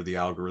don't know where the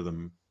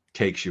algorithm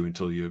takes you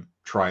until you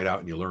try it out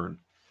and you learn.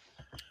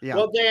 Yeah.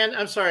 Well, Dan,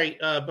 I'm sorry.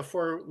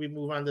 Before we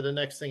move on to the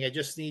next thing, I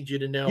just need you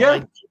to know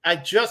Yeah. I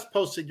just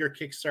posted your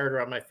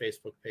Kickstarter on my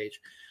Facebook page.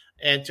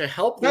 And to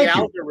help the Thank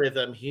you.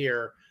 algorithm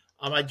here,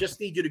 I just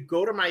need you to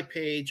go to my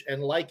page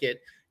and like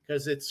it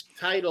because it's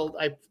titled,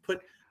 I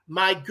put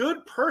my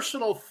good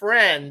personal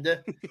friend.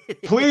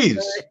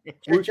 Please.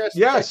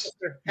 Yes.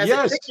 Has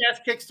a kick-ass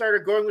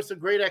Kickstarter going with some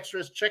great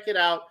extras. Check it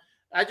out.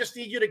 I just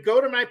need you to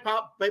go to my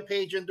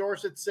page,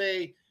 endorse it,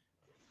 say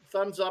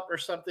thumbs up or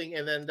something,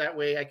 and then that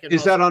way I can.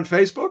 Is that on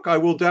Facebook? I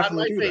will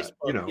definitely do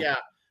Facebook, that. Yeah.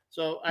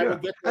 So I will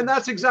get. And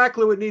that's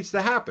exactly what needs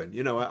to happen.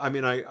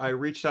 I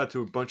reached out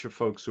to a bunch of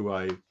folks who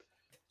a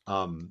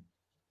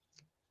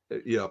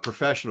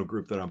professional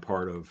group that I'm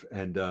part of,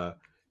 and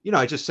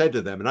I just said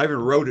to them, and I even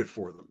wrote it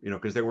for them,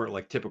 because they weren't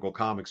like typical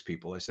comics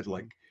people. I said,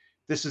 like,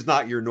 this is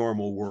not your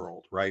normal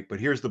world, right? But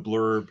here's the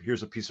blurb.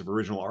 Here's a piece of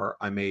original art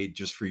I made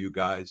just for you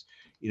guys,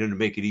 to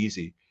make it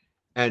easy.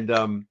 And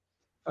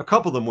a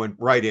couple of them went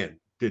right in,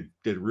 did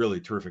really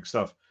terrific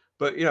stuff.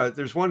 But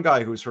there's one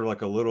guy who's sort of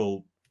like a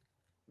little,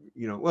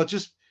 well,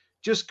 just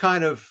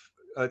kind of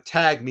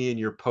tag me in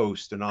your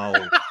post, and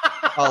I'll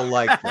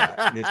like that.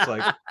 And it's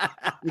like,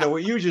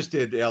 what you just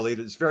did, Elliot,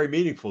 is very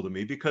meaningful to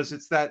me because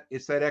it's that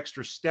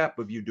extra step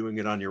of you doing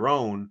it on your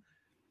own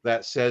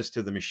that says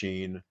to the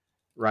machine,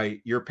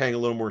 right, you're paying a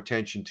little more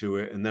attention to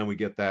it, and then we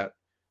get that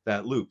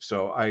loop.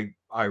 So I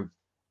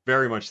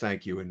very much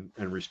thank you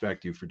and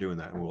respect you for doing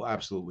that, and we'll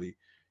absolutely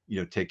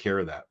take care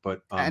of that.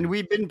 But and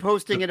we've been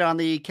posting it on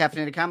the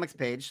Caffeinated Comics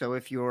page, so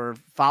if you're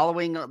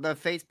following the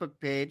Facebook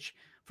page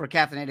for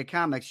Caffeinated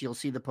Comics, you'll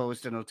see the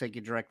post and it'll take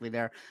you directly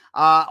there.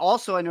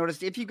 Also, I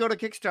noticed if you go to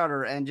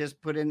Kickstarter and just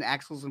put in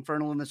Axel's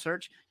Infernal in the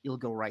search, you'll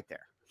go right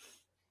there.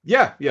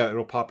 Yeah,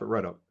 it'll pop it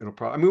right up.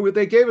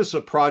 They gave us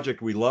a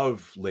Project We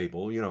Love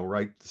label,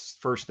 right,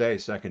 first day,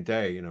 second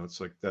day, it's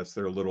like that's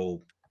their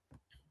little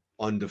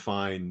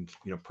undefined,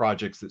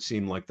 projects that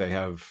seem like they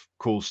have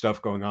cool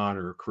stuff going on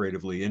or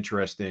creatively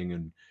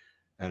interesting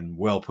and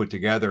well put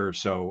together.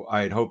 So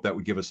I had hoped that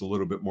would give us a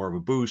little bit more of a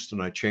boost,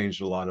 and I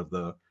changed a lot of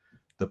the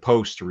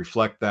posts to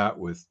reflect that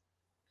with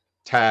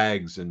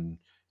tags and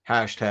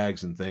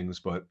hashtags and things.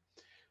 But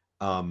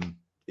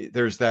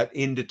there's that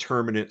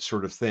indeterminate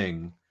sort of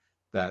thing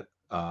that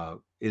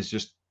is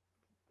just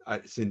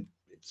it's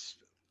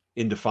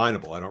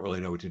indefinable. I don't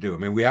really know what to do.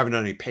 We haven't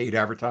done any paid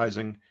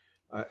advertising.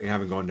 I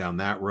haven't gone down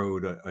that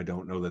road. I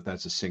don't know that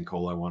that's a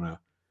sinkhole I want to.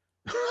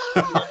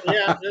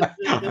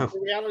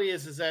 The reality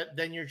is that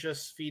then you're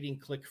just feeding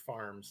click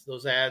farms.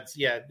 Those ads,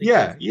 Yeah.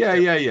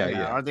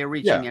 Are they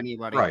reaching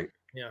anybody? Right.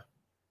 Yeah.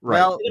 Right.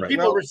 Well,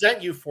 people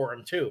resent you for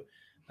them too.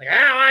 Like,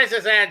 why is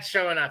this ad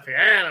showing up here?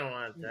 I don't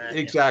want that.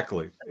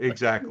 Exactly.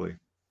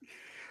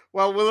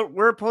 Well,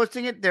 we're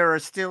posting it. There are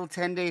still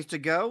 10 days to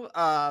go.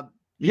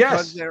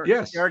 Yes.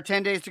 There are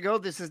 10 days to go.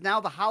 This is now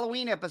the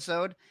Halloween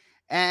episode,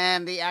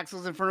 and the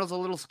Axel's Infernal is a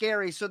little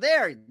scary. So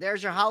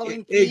there's your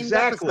Halloween theme.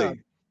 Exactly.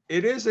 Episode.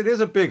 It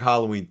is a big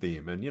Halloween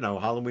theme, and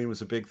Halloween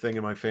was a big thing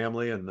in my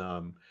family,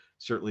 and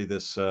certainly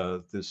this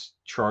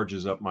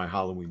charges up my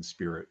Halloween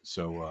spirit.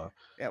 So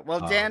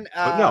well, Dan.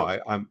 But no,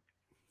 I'm.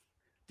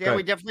 Dan,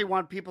 we definitely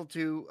want people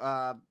to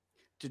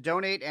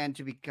donate and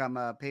to become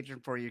a patron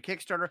for your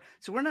Kickstarter.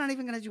 So we're not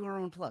even going to do our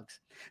own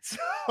plugs.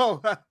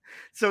 So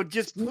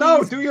just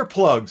please. Do your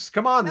plugs.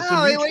 Come on.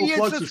 When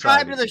you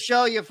subscribe to the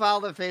show, you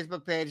follow the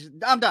Facebook page.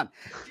 I'm done.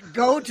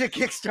 Go to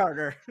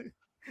Kickstarter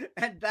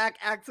and back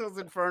Axel's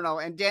Inferno.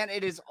 And Dan,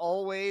 it is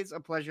always a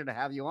pleasure to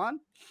have you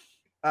on.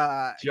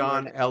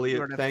 Jon,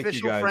 Elliott, thank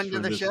you guys for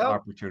this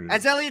opportunity.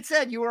 As Elliott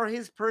said, you are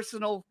his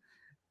personal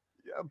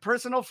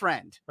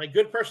friend. My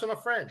good personal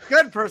friend.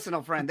 Good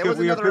personal friend. There was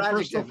another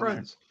adjective.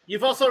 Friends.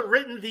 You've also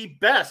written the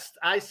best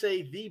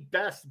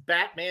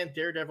Batman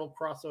Daredevil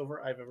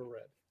crossover I've ever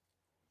read.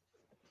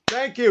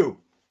 Thank you.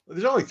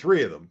 There's only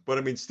 3 of them,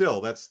 but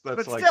still, that's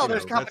but like, still,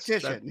 there's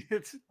competition.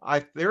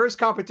 There is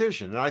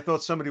competition, and I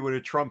thought somebody would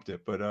have trumped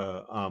it, but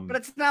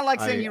it's not like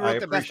saying you wrote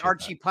the best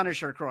Archie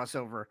Punisher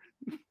crossover.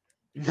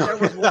 There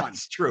was one.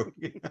 That's true.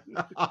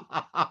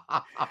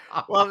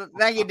 Well,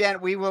 thank you,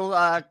 Dan. We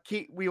will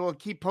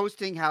keep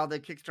posting how the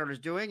Kickstarter is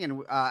doing,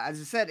 and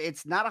as I said,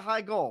 it's not a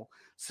high goal,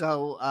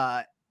 so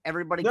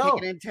everybody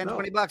kicking in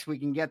 $10-20, we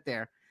can get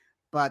there.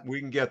 But we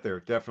can get there,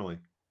 definitely.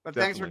 But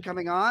thanks for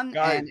coming on,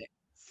 guys, and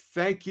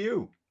thank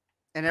you,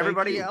 and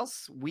everybody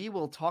else. We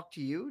will talk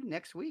to you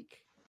next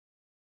week.